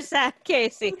Irish there, Sam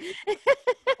Casey?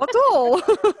 At all.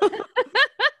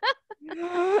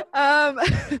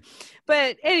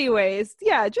 But anyways,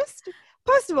 yeah, just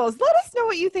Postables, let us know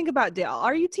what you think about Dale.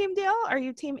 Are you team Dale? Are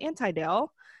you team anti-Dale?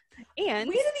 And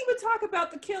we didn't even talk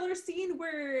about the killer scene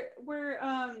where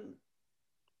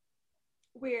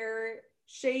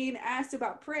Shane asked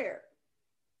about prayer.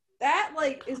 That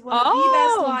is one of the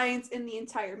best lines in the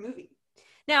entire movie.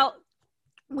 Now,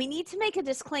 we need to make a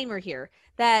disclaimer here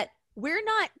that we're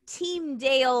not team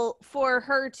Dale for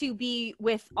her to be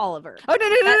with Oliver. Oh,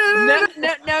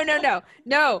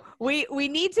 No. We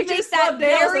need to make that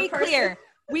very clear.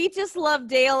 We just love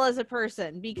Dale as a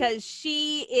person because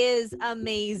she is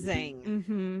amazing.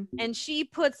 Mm-hmm. And she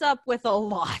puts up with a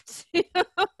lot.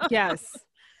 Yes.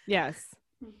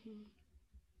 Mm-hmm.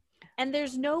 And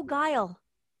there's no guile.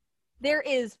 There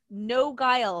is no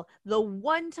guile. The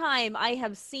one time I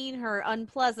have seen her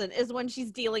unpleasant is when she's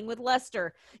dealing with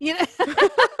Lester. You know,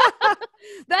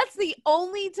 that's the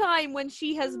only time when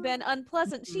she has been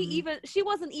unpleasant. She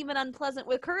wasn't even unpleasant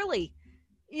with Curly.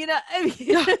 You know, I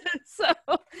mean,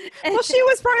 Well, she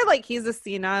was probably like, he's a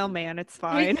senile man. It's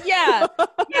fine. Yeah.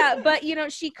 But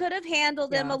she could have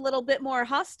handled him a little bit more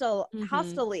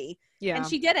hostilely. Yeah. And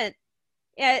she didn't.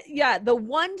 The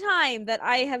one time that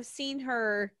I have seen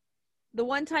her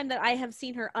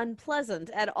unpleasant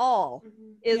at all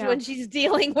is when she's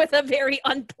dealing with a very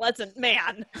unpleasant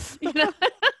man. You know?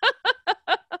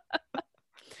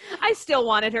 I still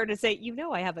wanted her to say,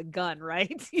 I have a gun,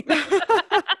 right?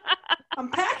 I'm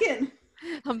packing.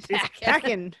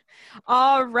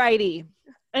 All righty.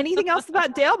 Anything else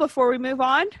about Dale before we move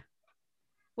on?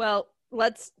 Well,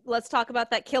 let's talk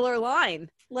about that killer line.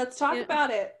 Let's talk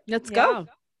about it. Let's go.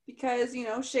 Because,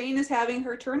 Shane is having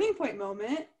her turning point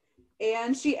moment.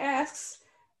 And she asks,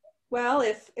 well,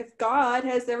 if God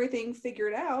has everything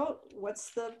figured out,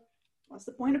 what's the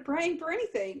point of praying for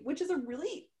anything? Which is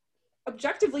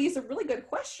objectively is a really good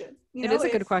question. It is a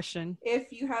good question.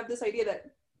 If you have this idea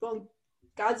that, well,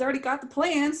 God's already got the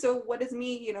plan, so what is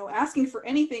me, asking for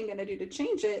anything going to do to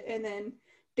change it? And then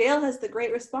Dale has the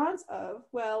great response of,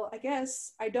 well, I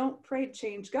guess I don't pray to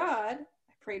change God.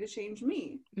 I pray to change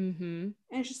me. Mm-hmm. And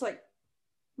it's just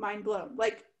mind blown.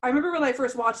 I remember when I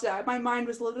first watched that, my mind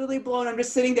was literally blown. I'm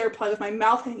just sitting there with my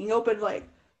mouth hanging open,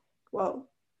 whoa,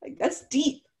 that's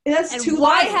deep. That's and 2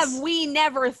 why lines. have we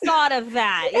never thought of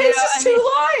that? It's just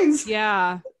 2 lines.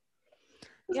 Yeah.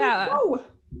 Whoa.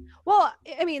 Well,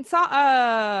 I mean, Psalm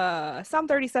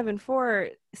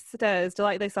 37:4 says,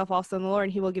 delight thyself also in the Lord,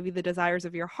 and he will give you the desires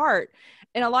of your heart.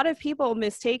 And a lot of people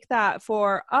mistake that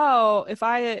for, if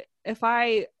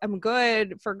I am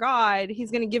good for God,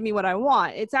 he's going to give me what I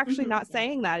want. It's actually not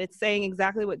saying that. It's saying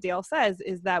exactly what Dale says,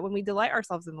 is that when we delight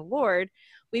ourselves in the Lord,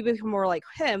 we become more like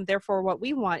him. Therefore, what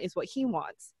we want is what he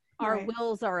wants. Our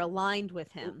wills are aligned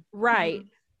with him. Right.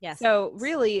 Yes. So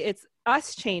really, it's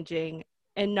us changing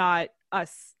and not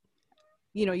us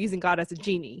using God as a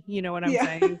genie. You know what I'm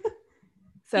saying?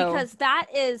 So Because that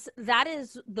is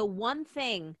the one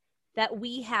thing that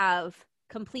we have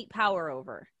complete power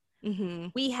over. mm-hmm.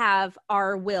 We have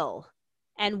our will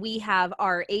and we have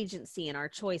our agency and our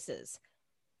choices.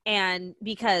 And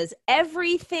because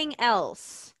everything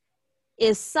else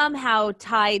is somehow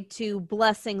tied to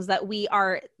blessings that we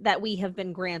have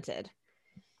been granted.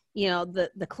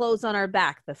 The clothes on our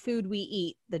back, the food we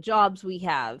eat, the jobs we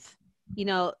have,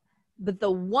 but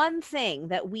the one thing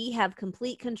that we have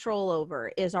complete control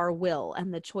over is our will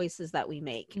and the choices that we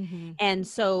make. Mm-hmm. And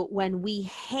so when we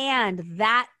hand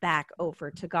that back over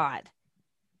to God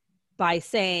by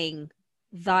saying,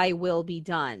 thy will be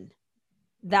done,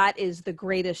 that is the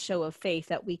greatest show of faith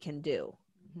that we can do,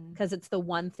 because it's the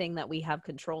one thing that we have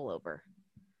control over.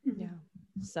 Yeah.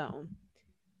 So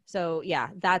yeah,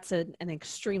 that's an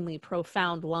extremely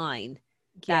profound line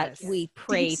that Yes. we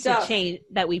pray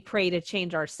to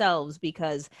change, ourselves,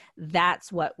 because that's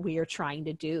what we are trying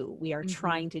to do. We are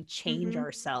trying to change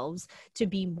ourselves to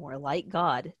be more like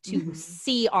God, to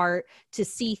see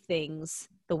things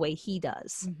the way he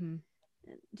does.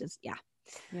 Just yeah.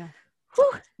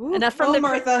 Whew. Enough from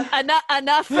Martha.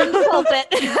 Enough from the pulpit.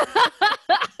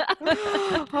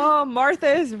 Oh,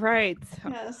 Martha is right.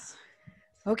 Yes.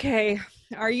 Okay,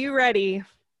 are you ready?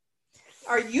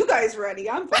 Are you guys ready?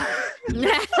 I'm fine.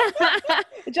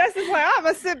 Jess is like, I'm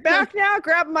gonna sit back now,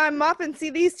 grab my mop, and see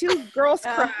these two girls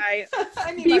cry.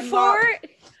 I need my mop.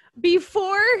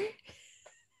 Before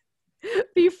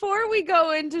we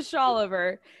go into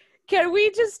Sholiver, can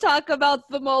we just talk about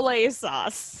the mole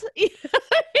sauce? We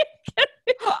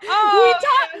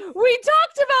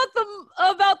talked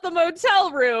about the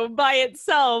motel room by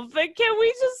itself, but can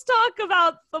we just talk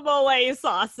about the mole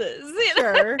sauces?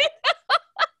 Sure.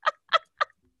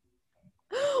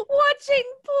 Watching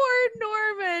poor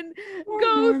Norman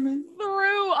go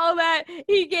through all that.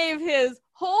 He gave his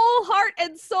whole heart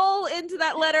and soul into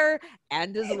that letter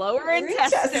and his lower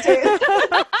intestine.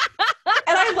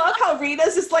 And I love how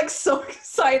Rita's just like so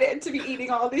excited to be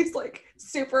eating all these like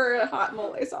super hot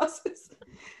mole sauces.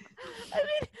 I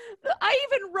mean, I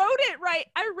even wrote it right.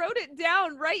 I wrote it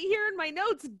down right here in my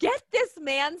notes. Get this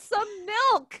man some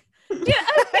milk. Yeah,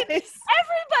 I mean,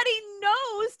 everybody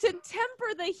knows to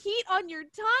temper the heat on your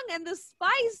tongue and the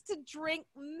spice to drink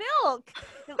milk.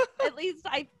 At least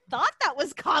I thought that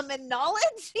was common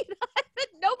knowledge. But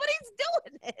nobody's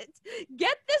doing it.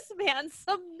 Get this man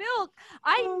some milk.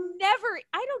 I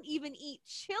don't even eat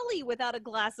chili without a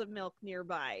glass of milk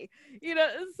nearby.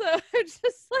 So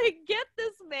just like, get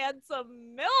this man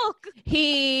some milk.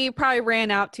 He probably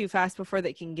ran out too fast before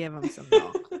they can give him some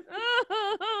milk.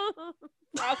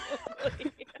 Probably.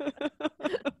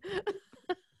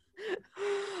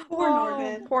 Poor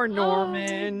Norman. Poor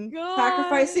Norman. Oh,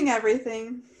 Sacrificing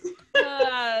everything.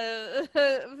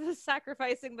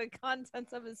 Sacrificing the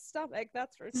contents of his stomach,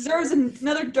 that's for sure. Deserves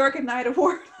another Dark at Night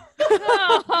award.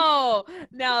 Oh,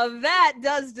 now that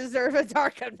does deserve a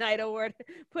Dark of Night award.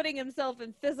 Putting himself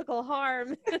in physical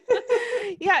harm.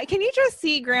 Yeah, can you just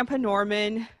see Grandpa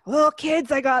Norman? Well,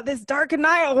 kids, I got this Dark of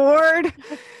Night award.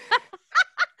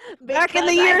 Back in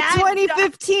the year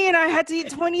 2015, I had to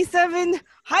eat 27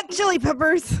 hot chili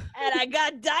peppers. And I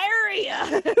got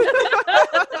diarrhea.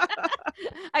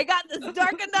 I got this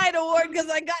Dark of Night award because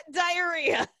I got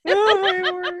diarrhea. Oh,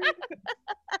 my word.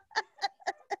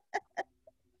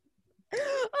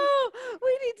 Oh,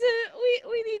 we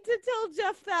need to tell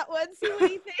Jeff that one, see what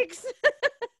he thinks.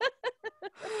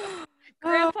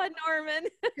 Grandpa Norman.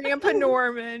 Grandpa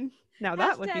Norman. Now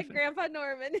that would be fun. Grandpa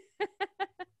Norman.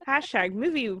 Hashtag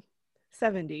movie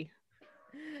 70.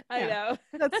 I know.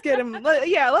 Let's get him.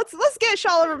 Let's get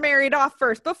Sholiver married off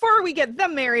first. Before we get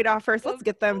them married off first, let's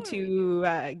get them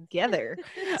together.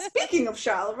 Speaking of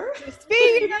Sholiver.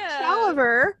 Speaking of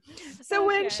Sholiver. So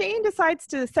when Shane decides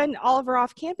to send Oliver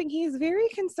off camping, he's very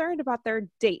concerned about their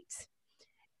date.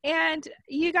 And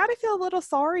you got to feel a little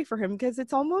sorry for him, because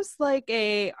it's almost like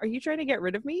are you trying to get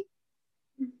rid of me?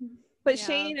 Mm-hmm. But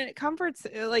Shane comforts,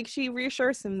 like she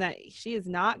reassures him that she is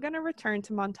not going to return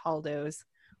to Montaldo's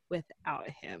without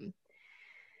him.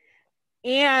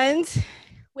 And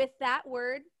with that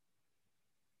word,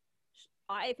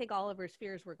 I think Oliver's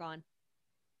fears were gone.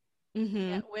 Mm-hmm.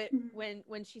 Yeah, when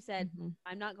she said,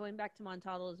 I'm not going back to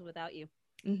Montaldo's without you.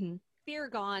 Mm-hmm. Fear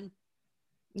gone.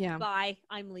 Yeah. Bye.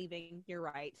 I'm leaving. You're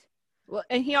right. Well,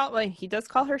 and he does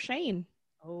call her Shane.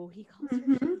 Oh, he calls her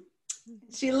Shane.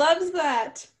 She loves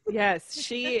that. Yes,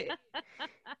 she's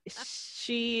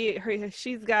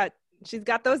got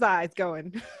those eyes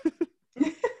going.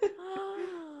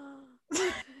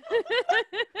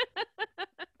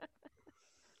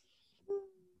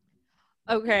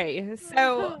 Okay,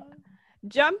 so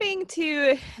Jumping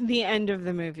to the end of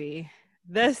the movie,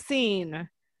 the scene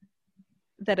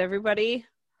that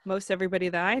most everybody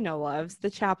that I know loves, the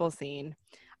chapel scene.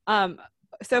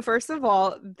 So first of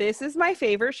all, this is my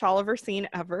favorite Sholliver scene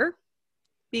ever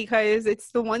because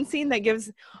it's the one scene that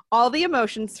gives all the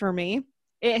emotions for me.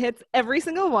 It hits every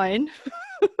single one.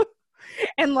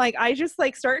 And like, I just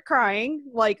like start crying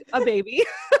like a baby.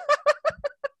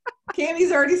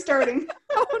 Cammy's already starting.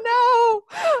 Oh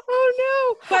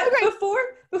no. But okay.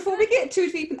 before we get too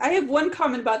deep, I have one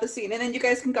comment about the scene, and then you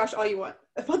guys can gush all you want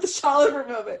about the Sholliver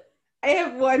moment. I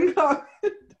have one comment.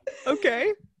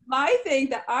 Okay. My thing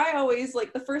that I always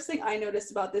like, the first thing I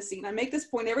noticed about this scene, I make this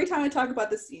point every time I talk about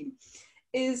this scene,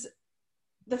 is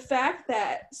the fact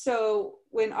that, so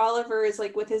when Oliver is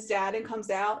like with his dad and comes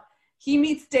out, he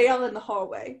meets Dale in the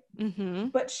hallway,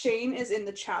 but Shane is in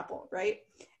the chapel, right?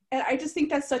 And I just think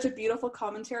that's such a beautiful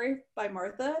commentary by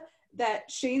Martha,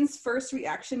 that Shane's first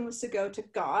reaction was to go to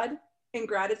God in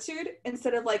gratitude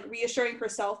instead of like reassuring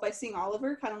herself by seeing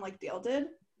Oliver, kind of like Dale did.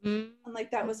 And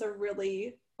like that was a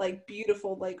really like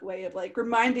beautiful like way of like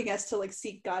reminding us to like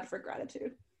seek God for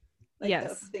gratitude, like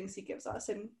the things he gives us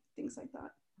and things like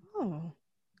that. Oh,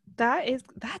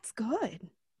 that's good.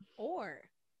 Or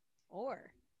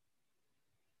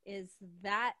is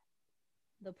that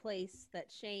the place that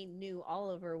Shane knew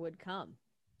Oliver would come?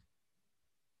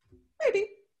 Maybe,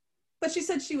 but she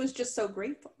said she was just so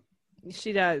grateful.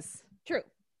 She does. True.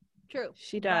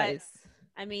 She does.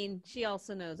 But, I mean, she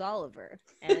also knows Oliver,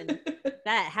 and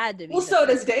that had to be. Well, so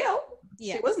does Dale.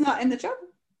 Yes. She was not in the chapel.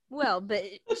 Well, but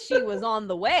she was on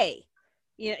the way.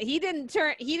 You know, he didn't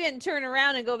turn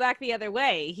around and go back the other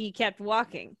way. He kept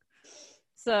walking.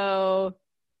 So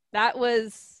that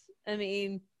was, I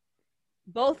mean,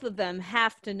 both of them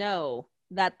have to know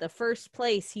that the first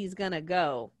place he's going to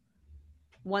go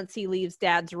once he leaves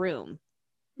Dad's room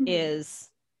is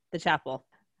the chapel.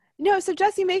 No, so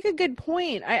Jess, you make a good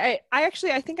point. I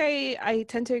actually think I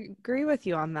tend to agree with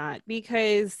you on that,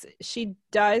 because she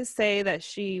does say that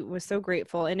she was so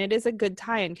grateful, and it is a good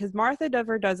tie-in because Martha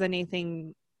never does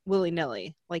anything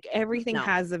willy-nilly. Like everything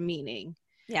has a meaning.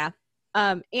 Yeah.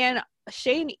 And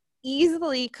Shane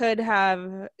easily could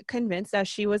have convinced, as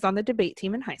she was on the debate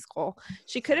team in high school,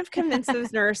 she could have convinced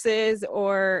those nurses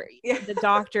or the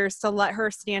doctors to let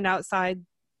her stand outside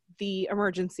the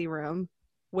emergency room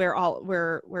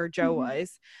where Joe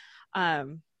was.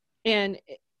 And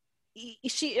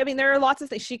she, I mean, there are lots of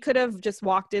things she could have just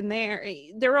walked in there.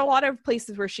 There were a lot of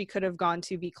places where she could have gone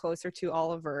to be closer to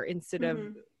Oliver instead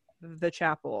of the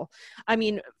chapel. I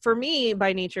mean, for me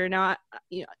by nature now,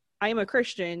 I am a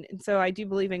Christian, and so I do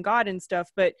believe in God and stuff,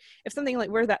 but if something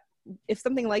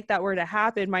like that were to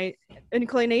happen, my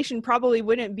inclination probably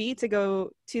wouldn't be to go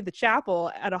to the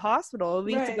chapel at a hospital. It would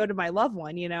be to go to my loved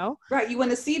one, Right. You want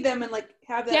to see them and like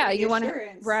have that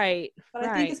reassurance. Right. But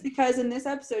I think it's because in this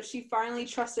episode, she finally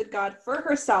trusted God for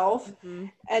herself.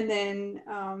 And then,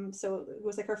 so it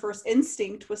was like her first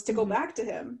instinct was to go back to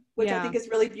him, which I think is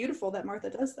really beautiful that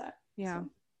Martha does that. Yeah.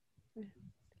 So.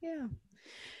 Yeah.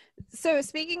 So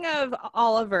speaking of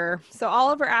Oliver,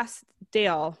 Oliver asked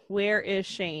Dale, where is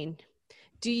Shane?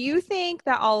 Do you think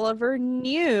that Oliver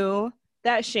knew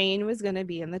that Shane was going to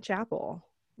be in the chapel?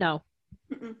 No.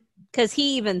 Because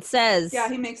he even says,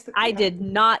 he makes the I did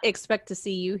not expect to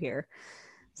see you here.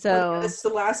 So this is the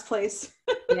last place.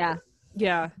 Yeah.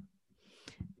 Yeah.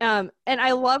 And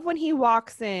I love when he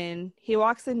walks in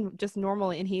just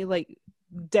normally and he like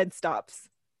dead stops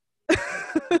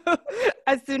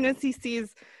as soon as he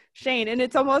sees Shane, and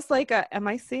it's almost like am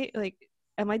I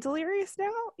delirious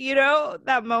now?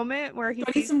 That moment where he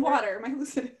needs some water.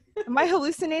 Am I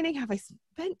hallucinating? Have I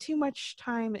spent too much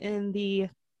time in the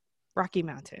Rocky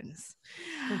Mountains?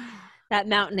 That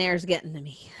mountain air is getting to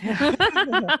me.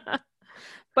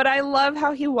 But I love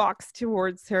how he walks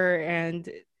towards her, and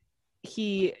they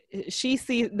see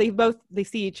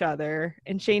each other,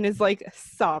 and Shane is like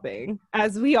sobbing,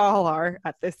 as we all are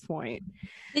at this point.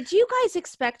 Did you guys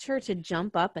expect her to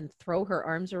jump up and throw her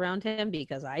arms around him?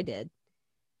 Because I did.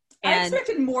 And I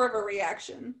expected more of a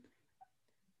reaction.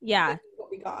 Yeah.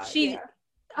 What we got.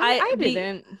 I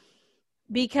didn't.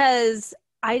 Because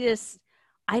I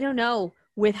don't know,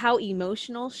 with how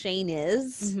emotional Shane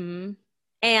is,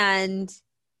 and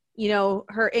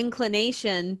her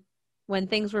inclination when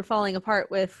things were falling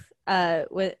apart with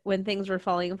when things were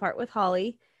falling apart with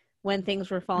Holly, when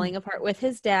things were falling apart with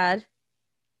his dad,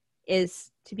 is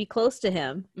to be close to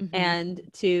him and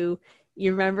to,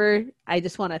 you remember, I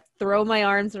just want to throw my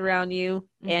arms around you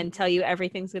and tell you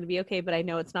everything's going to be okay, but I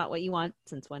know it's not what you want.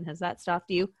 Since when has that stopped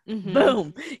you?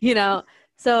 Boom.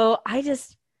 So I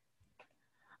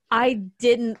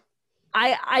didn't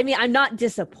I mean, I'm not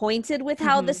disappointed with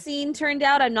how the scene turned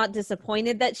out. I'm not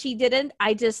disappointed that she didn't.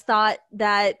 I just thought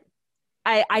that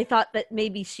I thought that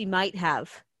maybe she might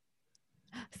have.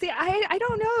 See, I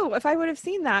don't know if I would have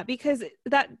seen that, because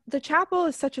the chapel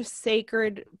is such a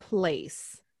sacred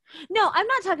place. No, I'm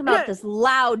not talking about this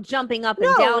loud jumping up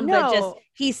and down, but just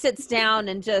he sits down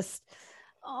and just,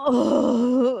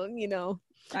 that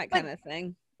kind of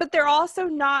thing. But they're also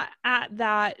not at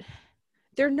that.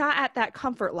 They're not at that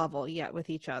comfort level yet with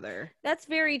each other. That's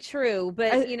very true,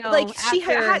 but she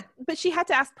had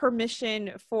to ask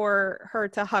permission for her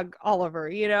to hug Oliver,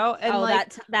 and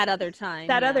that other time,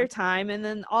 other time, and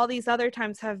then all these other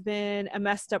times have been a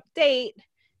messed up date,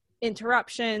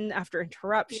 interruption after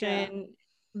interruption. Yeah.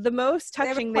 The most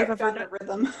touching they've ever done.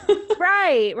 Rhythm.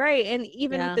 right, and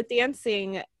even the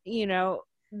dancing,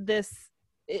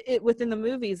 within the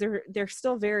movies, they're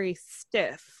still very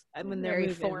stiff. When they're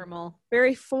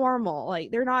very formal, like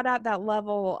they're not at that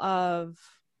level of,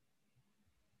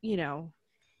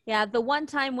 Yeah, the one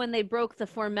time when they broke the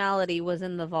formality was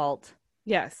in the vault.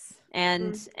 Yes,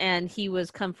 and he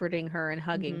was comforting her and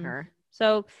hugging her.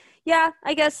 So yeah,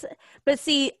 I guess. But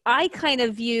see, I kind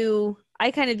of view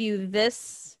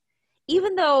this,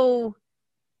 even though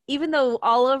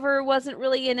Oliver wasn't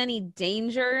really in any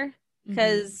danger,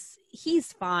 because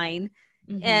he's fine,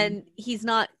 and he's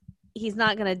not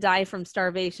going to die from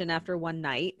starvation after one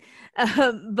night.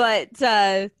 But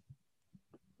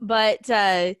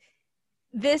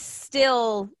this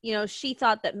still, she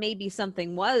thought that maybe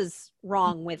something was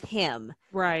wrong with him.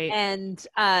 Right. And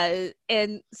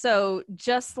so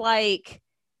just like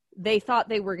they thought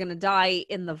they were going to die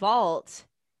in the vault,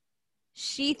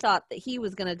 she thought that he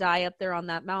was going to die up there on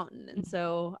that mountain. And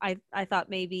so I thought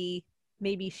maybe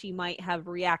she might have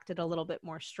reacted a little bit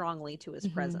more strongly to his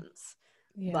presence.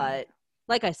 Yeah. But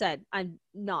like I said, I'm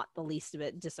not the least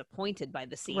bit disappointed by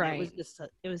the scene. Right.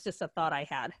 It was just a thought I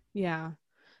had. Yeah.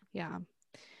 Yeah.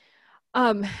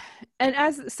 And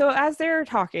as they're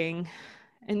talking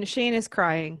and Shane is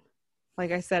crying,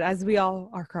 like I said, as we all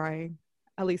are crying,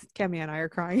 at least Cami and I are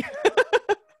crying.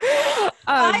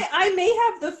 I may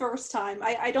have the first time.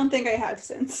 I don't think I have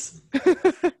since.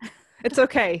 It's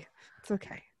okay. It's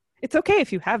okay. It's okay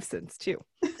if you have since too.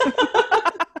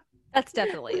 That's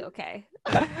definitely okay.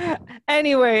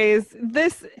 Anyways,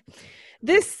 this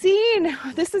scene,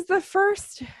 this is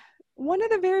one of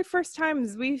the very first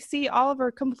times we see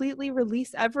Oliver completely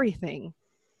release everything.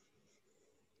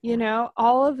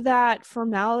 All of that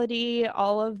formality,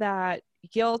 all of that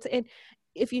guilt. And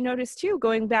if you notice too,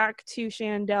 going back to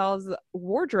Chandell's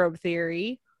wardrobe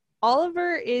theory,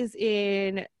 Oliver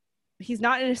he's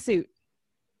not in a suit.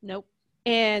 Nope.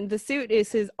 And the suit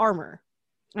is his armor,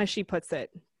 as she puts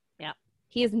it. Yeah.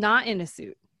 He is not in a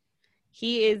suit.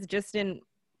 He is just in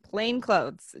plain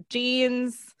clothes,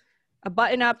 jeans, a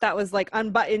button up that was like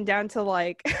unbuttoned down to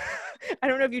like, I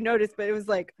don't know if you noticed, but it was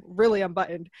like really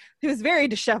unbuttoned. He was very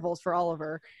disheveled for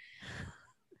Oliver.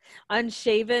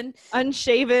 Unshaven.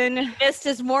 He missed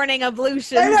his morning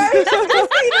ablution.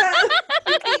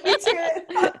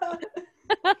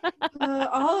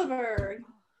 Oliver,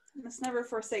 you must never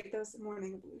forsake those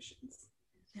morning ablutions.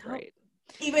 Right.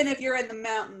 Even if you're in the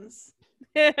mountains.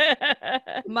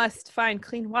 Must find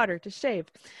clean water to shave.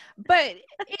 But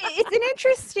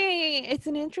it's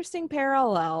an interesting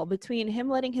parallel between him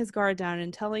letting his guard down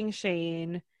and telling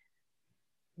Shane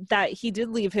that he did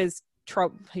leave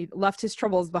he left his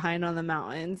troubles behind on the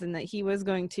mountains, and that he was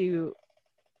going to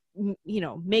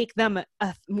make them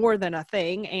more than a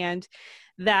thing, and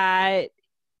that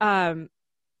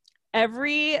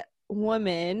every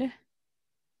woman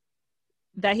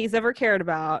that he's ever cared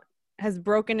about has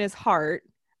broken his heart.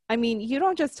 I mean, you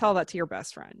don't just tell that to your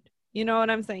best friend. You know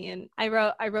what I'm saying? I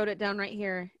wrote it down right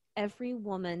here. Every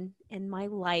woman in my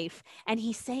life. And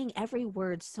he's saying every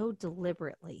word so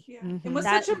deliberately. Yeah. And with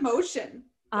such emotion.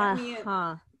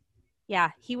 Yeah,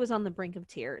 he was on the brink of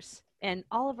tears. And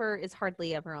Oliver is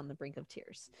hardly ever on the brink of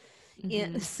tears.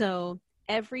 So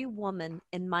every woman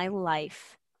in my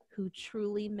life who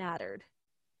truly mattered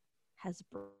has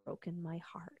broken my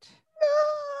heart.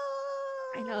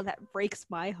 I know that breaks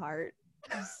my heart.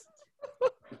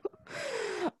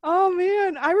 Oh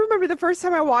man, I remember the first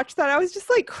time I watched that, I was just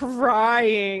like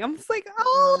crying. I'm just like,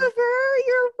 Oliver,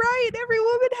 you're right. Every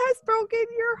woman has broken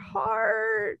your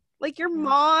heart, like your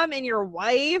mom and your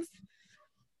wife.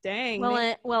 Dang.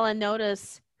 Well, and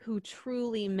notice who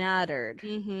truly mattered.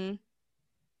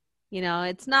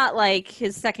 It's not like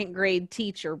his second grade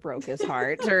teacher broke his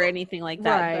heart or anything like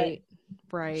that.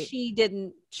 Right. She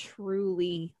didn't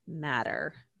truly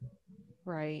matter.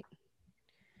 Right.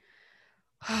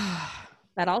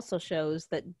 that also shows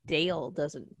that Dale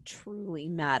doesn't truly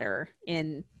matter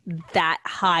in that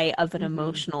high of an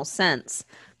emotional sense,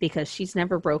 because she's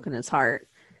never broken his heart.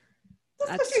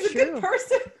 That's she's true. A good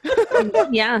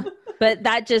person. Yeah, but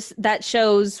that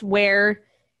shows where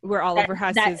Oliver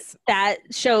has that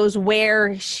shows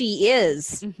where she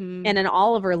is in an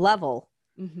Oliver level.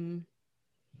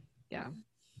 Yeah.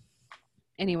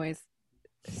 Anyways,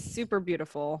 super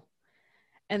beautiful.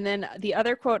 And then the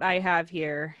other quote I have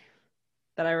here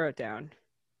that I wrote down,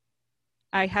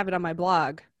 I have it on my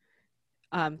blog.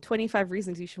 25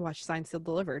 reasons you should watch Signed, Sealed,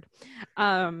 Delivered.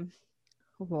 A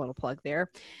little plug there.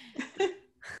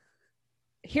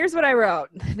 Here's what I wrote.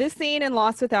 This scene in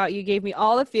Lost Without You gave me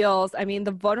all the feels. I mean,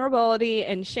 the vulnerability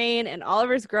in Shane and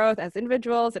Oliver's growth as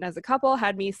individuals and as a couple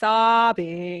had me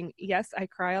sobbing. Yes, I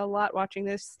cry a lot watching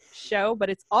this show, but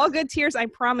it's all good tears, I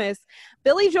promise.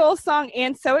 Billy Joel's song,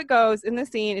 And So It Goes, in the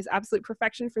scene is absolute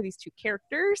perfection for these two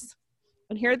characters.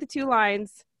 And here are the two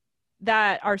lines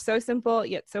that are so simple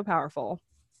yet so powerful.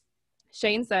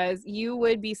 Shane says, "You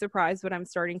would be surprised what I'm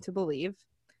starting to believe."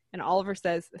 And Oliver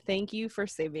says, "Thank you for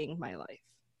saving my life."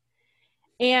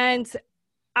 And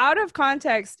out of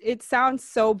context, it sounds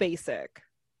so basic,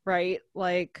 right?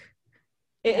 Like,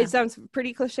 it sounds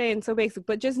pretty cliche and so basic,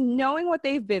 but just knowing what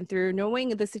they've been through, knowing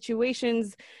the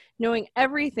situations, knowing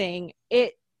everything,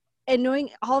 and knowing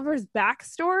Oliver's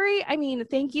backstory, I mean,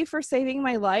 thank you for saving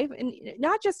my life. And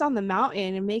not just on the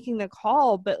mountain and making the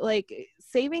call, but like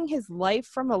saving his life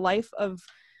from a life of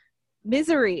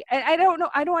misery. I don't know.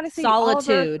 I don't want to say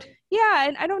solitude. Yeah.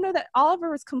 And I don't know that Oliver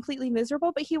was completely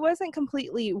miserable, but he wasn't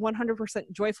completely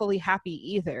 100% joyfully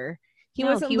happy either. He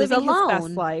wasn't living his best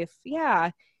life.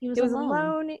 Yeah. He was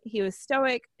alone. He was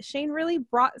stoic. Shane really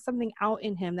brought something out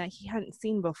in him that he hadn't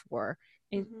seen before.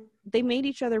 And they made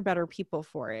each other better people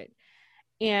for it.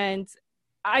 And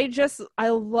I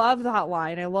love that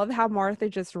line. I love how Martha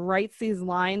just writes these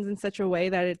lines in such a way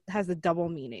that it has a double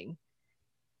meaning.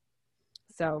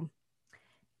 So,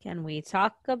 can we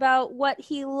talk about what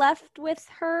he left with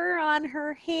her on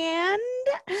her hand?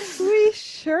 We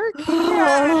sure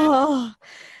can.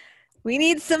 We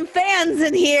need some fans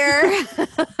in here.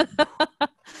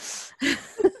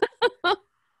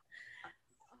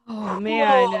 Oh,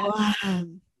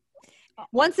 man.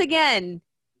 Once again,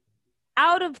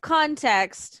 out of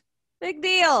context, big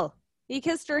deal. He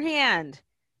kissed her hand.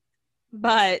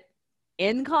 But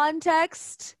in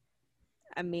context,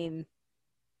 I mean,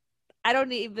 I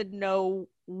don't even know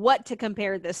what to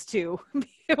compare this to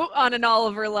on an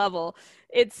Oliver level.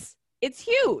 It's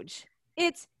huge.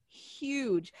 It's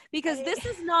huge because this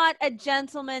is not a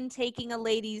gentleman taking a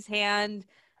lady's hand.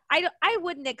 I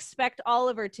wouldn't expect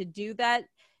Oliver to do that,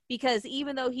 because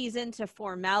even though he's into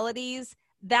formalities,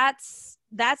 that's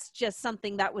just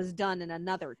something that was done in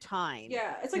another time.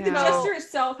 Yeah, it's like the gesture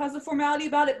itself has a formality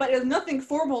about it, but there's nothing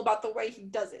formal about the way he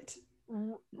does it.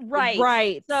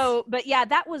 Right. So, but yeah,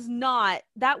 that was not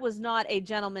a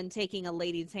gentleman taking a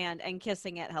lady's hand and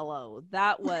kissing it hello.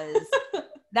 That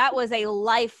was a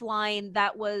lifeline.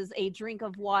 That was a drink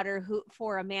of water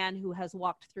for a man who has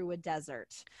walked through a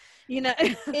desert. You know,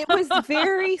 it was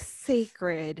very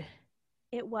sacred.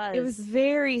 It was. It was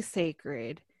very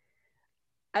sacred.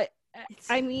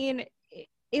 I mean,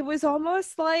 it was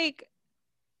almost like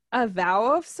a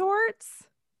vow of sorts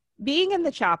being in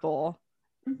the chapel.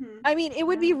 I mean, it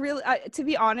would be really, to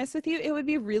be honest with you, it would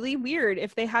be really weird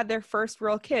if they had their first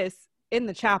real kiss in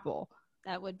the chapel.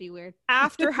 That would be weird.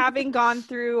 After having gone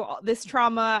through this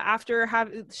trauma, after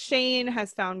Shane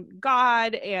has found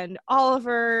God and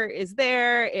Oliver is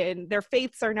there and their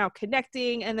faiths are now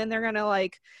connecting, and then they're going to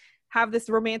like have this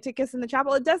romantic kiss in the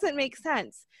chapel. It doesn't make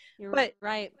sense. You're but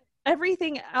right.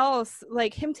 Everything else,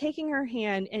 like him taking her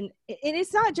hand, and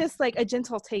it's not just like a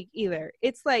gentle take either.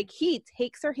 It's like he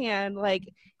takes her hand like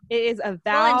it is a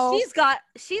vow. Well, and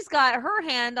she's got her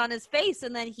hand on his face,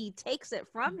 and then he takes it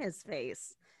from his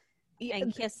face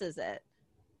and kisses it.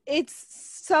 It's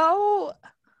so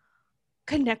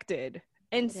connected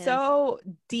and so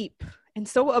deep and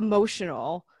so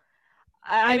emotional.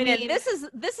 I mean, and this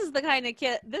is the kind of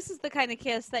kiss. This is the kind of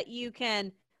kiss that you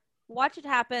can watch it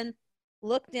happen.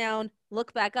 Look down,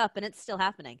 look back up, and it's still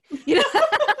happening. You know?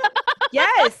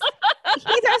 Yes.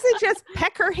 He doesn't just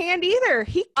peck her hand either.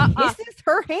 He kisses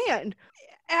her hand.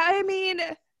 I mean,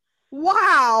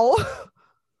 wow.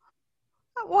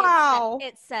 Wow.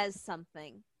 It says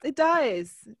something. It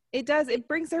does. It does. It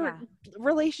brings their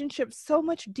relationship so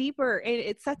much deeper, and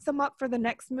it sets them up for the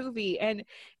next movie. And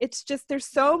it's just, there's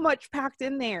so much packed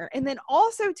in there. And then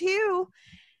also too,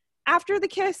 after the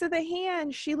kiss of the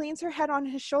hand, she leans her head on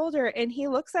his shoulder and he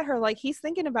looks at her like he's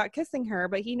thinking about kissing her,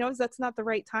 but he knows that's not the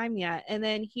right time yet. And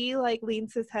then he like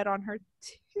leans his head on her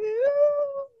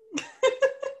too.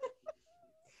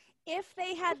 If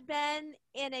they had been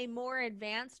in a more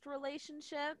advanced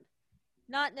relationship,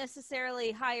 not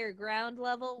necessarily higher ground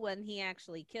level when he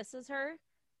actually kisses her,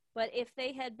 but if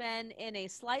they had been in a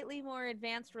slightly more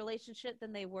advanced relationship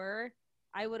than they were,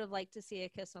 I would have liked to see a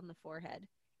kiss on the forehead.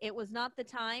 It was not the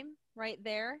time right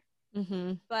there,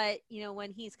 but, you know,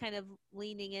 when he's kind of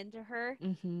leaning into her,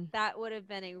 that would have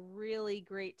been a really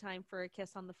great time for a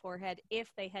kiss on the forehead if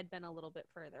they had been a little bit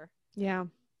further. Yeah.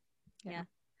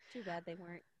 Too bad they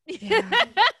weren't. Yeah.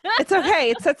 It's okay.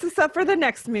 It sets us up for the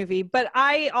next movie. But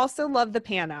I also love the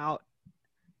pan out,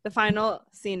 the final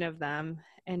scene of them,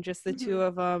 and just the two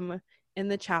of them in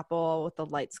the chapel with the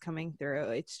lights coming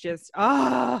through. It's just,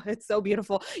 it's so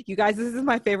beautiful. You guys, this is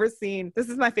my favorite scene. This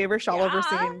is my favorite Shawlover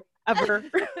scene ever.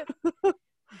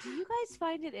 Do you guys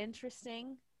find it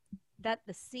interesting that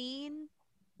the scene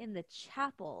in the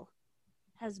chapel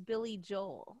has Billy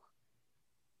Joel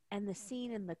and the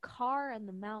scene in the car and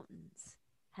the mountains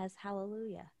has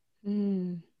Hallelujah?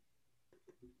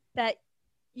 That,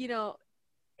 you know,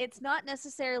 it's not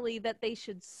necessarily that they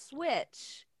should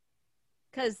switch,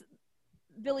 because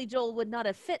Billy Joel would not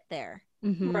have fit there.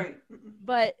 Right.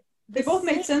 But they both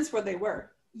made sense where they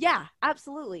were. Yeah,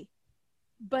 absolutely.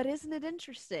 But isn't it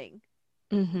interesting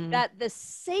that the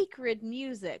sacred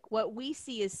music, what we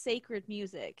see as sacred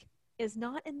music, is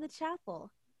not in the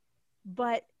chapel,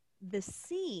 but the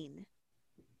scene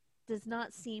does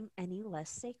not seem any less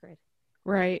sacred.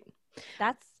 Right.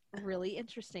 That's really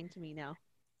interesting to me now.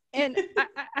 And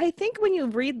I think when you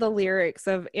read the lyrics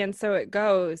of "And So It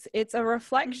Goes," it's a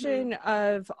reflection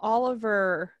of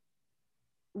Oliver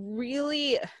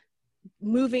really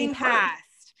moving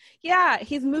past. Yeah,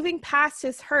 he's moving past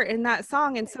his hurt in that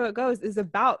song. "And So It Goes" is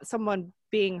about someone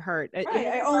being hurt. Right.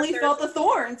 I only felt the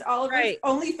thorns. Oliver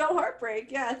only felt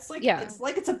heartbreak. Yeah, it's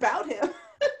like it's about him.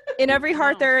 In every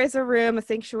heart there is a room, a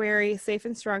sanctuary, safe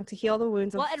and strong to heal the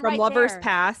wounds from lovers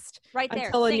past,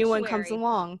 until a new one comes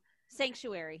along.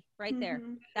 Sanctuary, right there.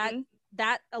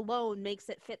 That alone makes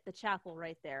it fit the chapel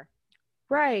right there.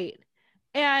 Right.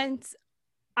 And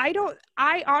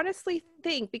I honestly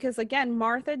think, because again,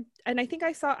 Martha, and I think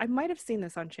I might have seen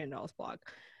this on Chandel's blog,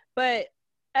 but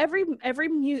every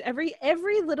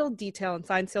little detail in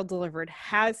Signed, Sealed, Delivered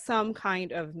has some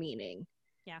kind of meaning.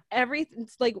 Yeah.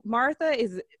 It's like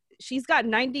Martha she's got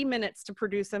 90 minutes to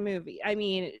produce a movie. I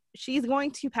mean, she's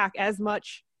going to pack as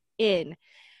much in.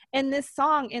 And this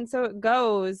song, "And So It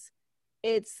Goes,"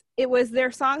 it was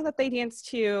their song that they danced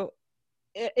to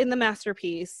in the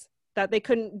masterpiece, that they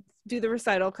couldn't do the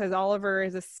recital because Oliver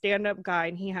is a stand-up guy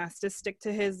and he has to stick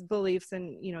to his beliefs,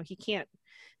 and you know he can't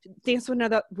dance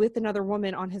with another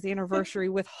woman on his anniversary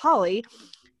with Holly.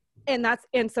 And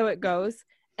So It Goes.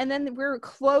 And then we're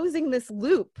closing this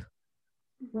loop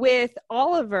with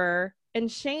Oliver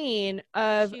and Shane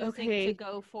of choosing to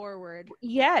go forward.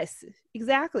 Yes,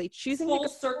 exactly. Choosing to go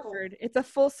forward. It's a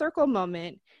full circle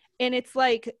moment. And it's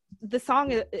like the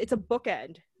song, it's a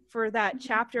bookend for that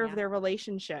chapter of their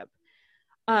relationship.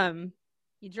 You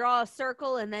draw a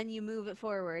circle and then you move it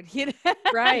forward.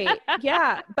 Right.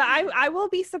 Yeah. But I will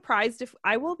be surprised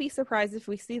if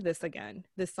we see this again,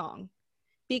 this song,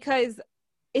 because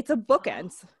it's a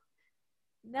bookend.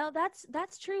 No,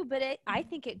 that's true, but I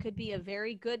think it could be a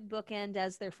very good bookend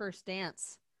as their first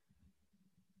dance.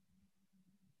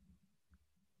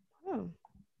 Oh,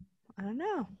 I don't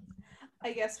know.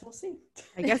 I guess we'll see.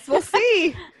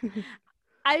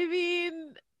 I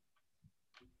mean,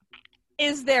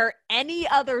 is there any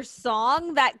other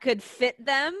song that could fit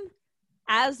them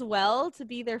as well to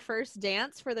be their first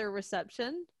dance for their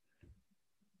reception?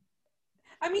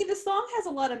 I mean, the song has a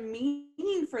lot of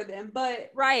meaning for them, but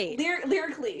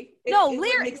lyrically,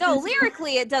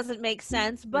 lyrically it doesn't make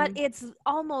sense, but it's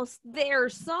almost their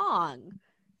song.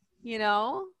 You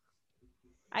know,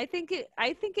 I think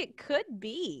it could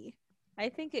be. I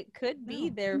think it could be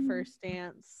their first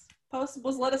dance.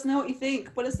 Postables, let us know what you think.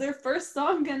 What is their first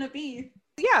song gonna be?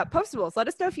 Yeah, Postables, let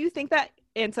us know if you think that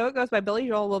 "And So It Goes" by Billy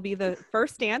Joel will be the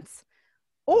first dance,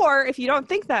 or if you don't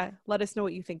think that, let us know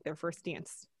what you think their first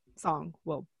dance song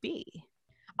will be.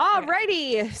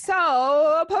 Alrighty,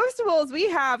 so Postables, we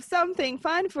have something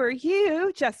fun for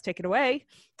you. Just take it away.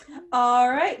 All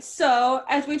right, so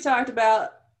as we've talked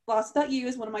about, Lost Without You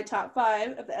is one of my top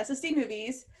 5 of the SSD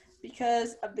movies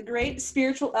because of the great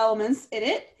spiritual elements in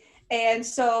it. And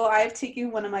so I've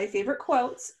taken one of my favorite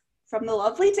quotes from the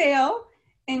lovely tale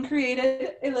and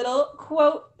created a little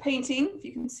quote painting, if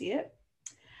you can see it.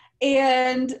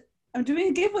 And I'm doing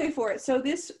a giveaway for it. So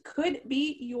this could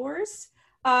be yours.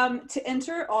 To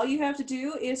enter, all you have to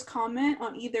do is comment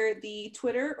on either the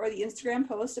Twitter or the Instagram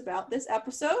post about this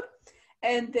episode,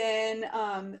 and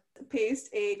then paste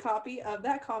a copy of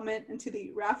that comment into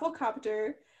the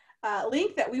Rafflecopter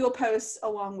link that we will post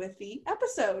along with the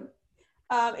episode.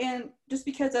 And just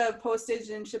because of postage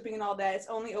and shipping and all that, it's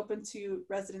only open to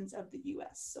residents of the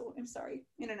U.S. So I'm sorry,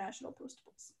 international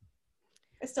postables.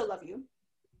 I still love you.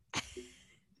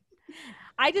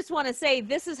 I just want to say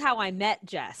this is how I met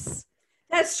Jess.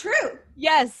 That's true.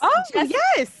 Yes. Oh, Jess,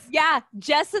 yes. yeah.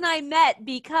 Jess and I met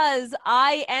because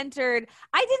I entered.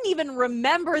 I didn't even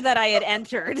remember that I had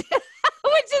entered, which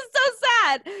is so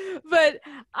sad. But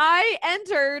I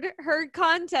entered her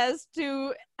contest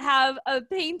to have a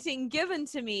painting given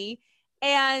to me.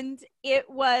 And it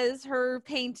was her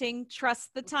painting,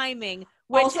 Trust the Timing.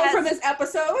 Which Also from this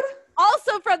episode.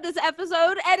 Also from this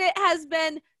episode. And it has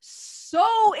been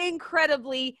so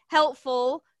incredibly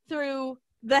helpful through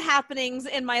the happenings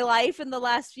in my life in the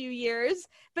last few years.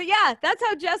 But yeah, that's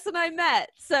how Jess and I met.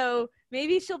 So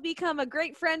maybe she'll become a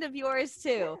great friend of yours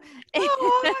too.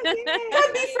 Oh, come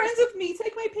be friends with me.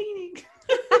 Take my painting.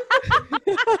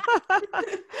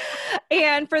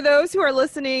 And for those who are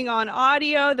listening on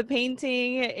audio, the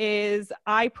painting is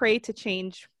I Pray to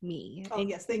Change Me. Oh,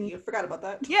 yes. Thank you. Forgot about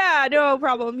that. Yeah, no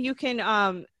problem. You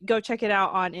can go check it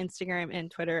out on Instagram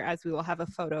and Twitter, as we will have a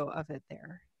photo of it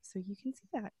there. So you can see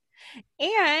that.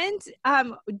 And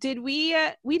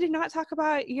we did not talk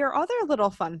about your other little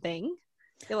fun thing.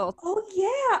 Oh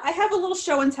yeah, I have a little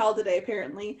show and tell today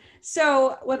apparently.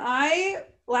 So when I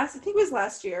think it was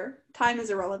last year, time is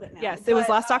irrelevant now. Yes, it was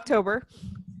last October.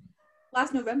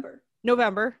 Last November.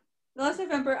 Last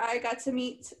November, I got to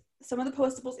meet some of the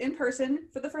Postables in person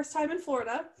for the first time in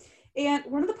Florida. And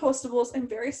one of the Postables, I'm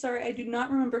very sorry, I do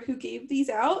not remember who gave these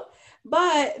out,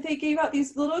 but they gave out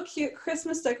these little cute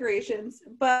Christmas decorations.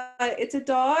 But it's a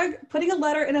dog putting a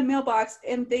letter in a mailbox,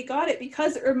 and they got it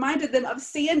because it reminded them of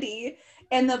Sandy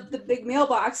and the big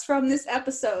mailbox from this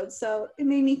episode. So it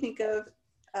made me think of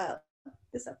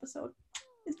this episode.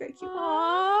 It's very cute.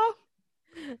 Aww.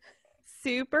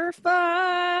 Super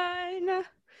fun.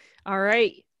 All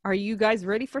right. Are you guys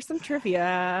ready for some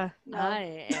trivia? No.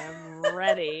 I am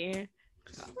ready.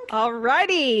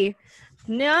 Alrighty.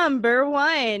 Number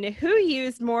 1. Who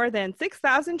used more than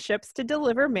 6,000 ships to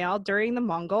deliver mail during the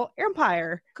Mongol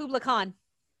Empire? Kubla Khan.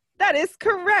 That is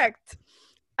correct.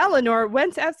 Eleanor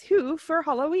went as who for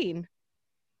Halloween?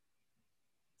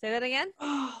 Say that again.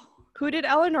 Oh, Who did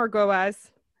Eleanor go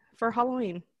as for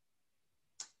Halloween?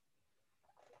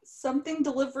 something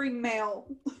delivering mail.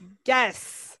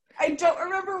 Yes. I don't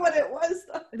remember what it was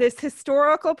though. This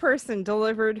historical person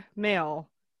delivered mail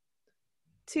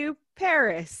to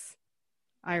Paris,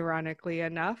 ironically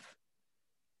enough.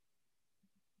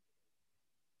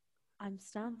 I'm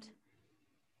stumped.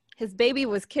 His baby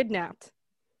was kidnapped.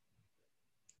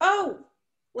 Oh,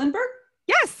 Lindbergh?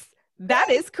 Yes, that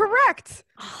is correct.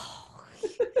 Oh.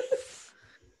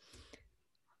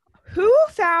 Who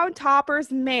found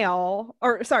Topper's letter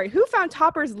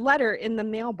in the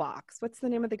mailbox? What's the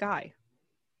name of the guy?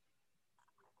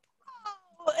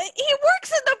 Oh, he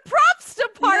works in the props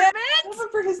department. I don't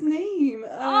remember his name.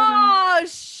 Oh,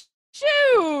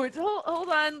 shoot. Hold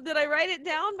on. Did I write it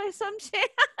down by some chance?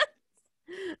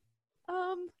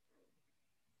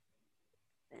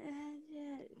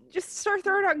 Just start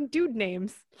throwing out dude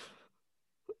names.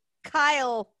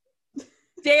 Kyle.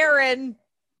 Darren.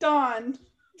 Don.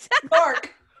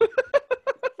 Mark.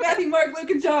 Matthew, Mark,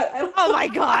 Luke, and John. Oh my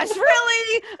gosh,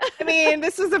 really? I mean,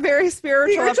 this was a very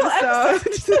spiritual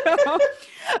episode. So,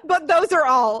 but those are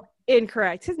all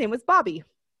incorrect. His name was Bobby.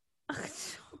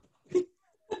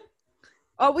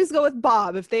 Always go with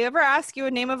Bob. If they ever ask you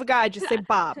a name of a guy, just say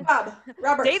Bob. Bob.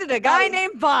 Robert. Dated a guy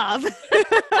named Bob.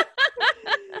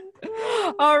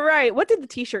 All right. What did the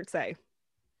t-shirt say?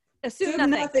 Assume Do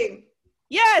nothing. nothing.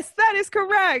 Yes, that is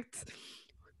correct.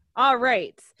 All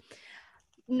right.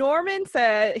 Norman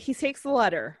said he takes the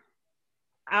letter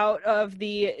out of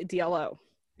the DLO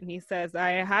and he says,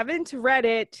 I haven't read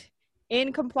it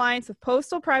in compliance with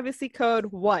Postal Privacy Code.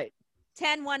 What?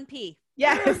 10-1P.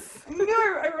 Yes. I knew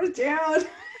I wrote it down. I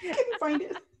couldn't find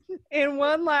it. And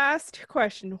one last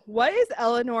question. What is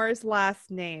Eleanor's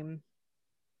last name?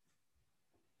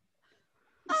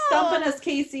 Stumping us,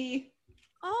 Casey.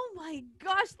 Oh my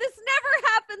gosh, this never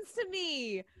happens to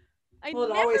me. Well,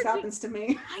 it always happens to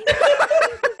me. I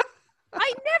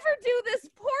never do this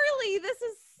poorly. This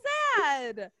is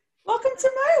sad. Welcome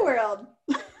to my world.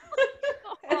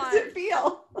 How does it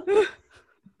feel?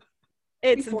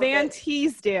 It's Before Van bed.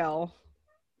 Teasdale.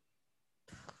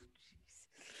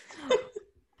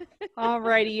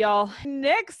 Alrighty, y'all.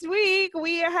 Next week,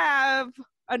 we have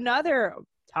another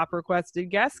top requested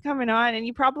guest coming on, and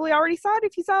you probably already saw it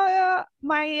if you saw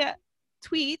my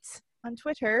tweet on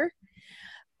Twitter.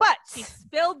 But She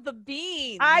spilled the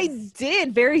beans. I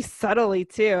did, very subtly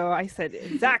too. I said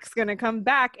Zach's gonna come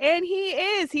back, and he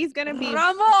is. He's gonna be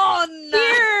Ramon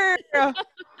here.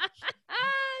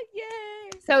 Yay.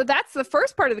 So that's the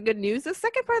first part of the good news. The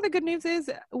second part of the good news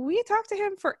is we talked to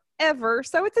him forever,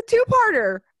 so it's a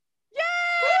two-parter.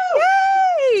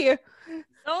 Yay! Yay!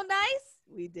 So nice.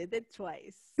 We did it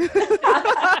twice.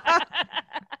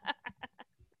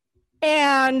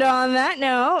 And on that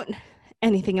note,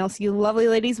 anything else you lovely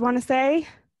ladies want to say?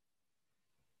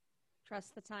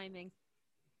 Trust the timing.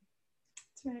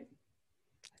 That's right.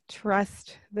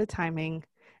 Trust the timing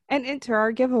and enter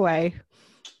our giveaway.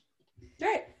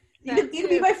 That's right. You That can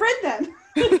be too. my friend then.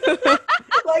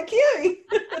 Like Kiwi.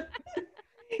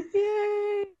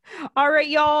 Yay. All right,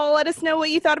 y'all. Let us know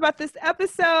what you thought about this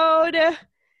episode.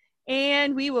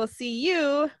 And we will see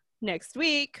you next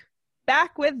week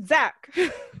back with Zach. Yay!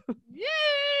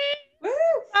 Woo!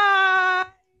 Bye.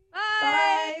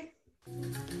 Bye.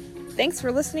 Thanks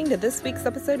for listening to this week's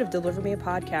episode of Deliver Me a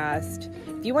Podcast.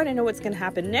 If you want to know what's going to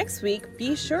happen next week,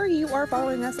 be sure you are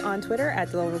following us on Twitter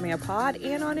at Deliver Me a Pod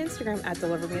and on Instagram at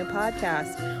Deliver Me a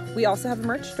Podcast. We also have a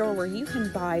merch store where you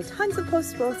can buy tons of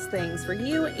Postables things for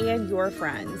you and your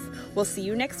friends. We'll see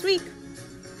you next week.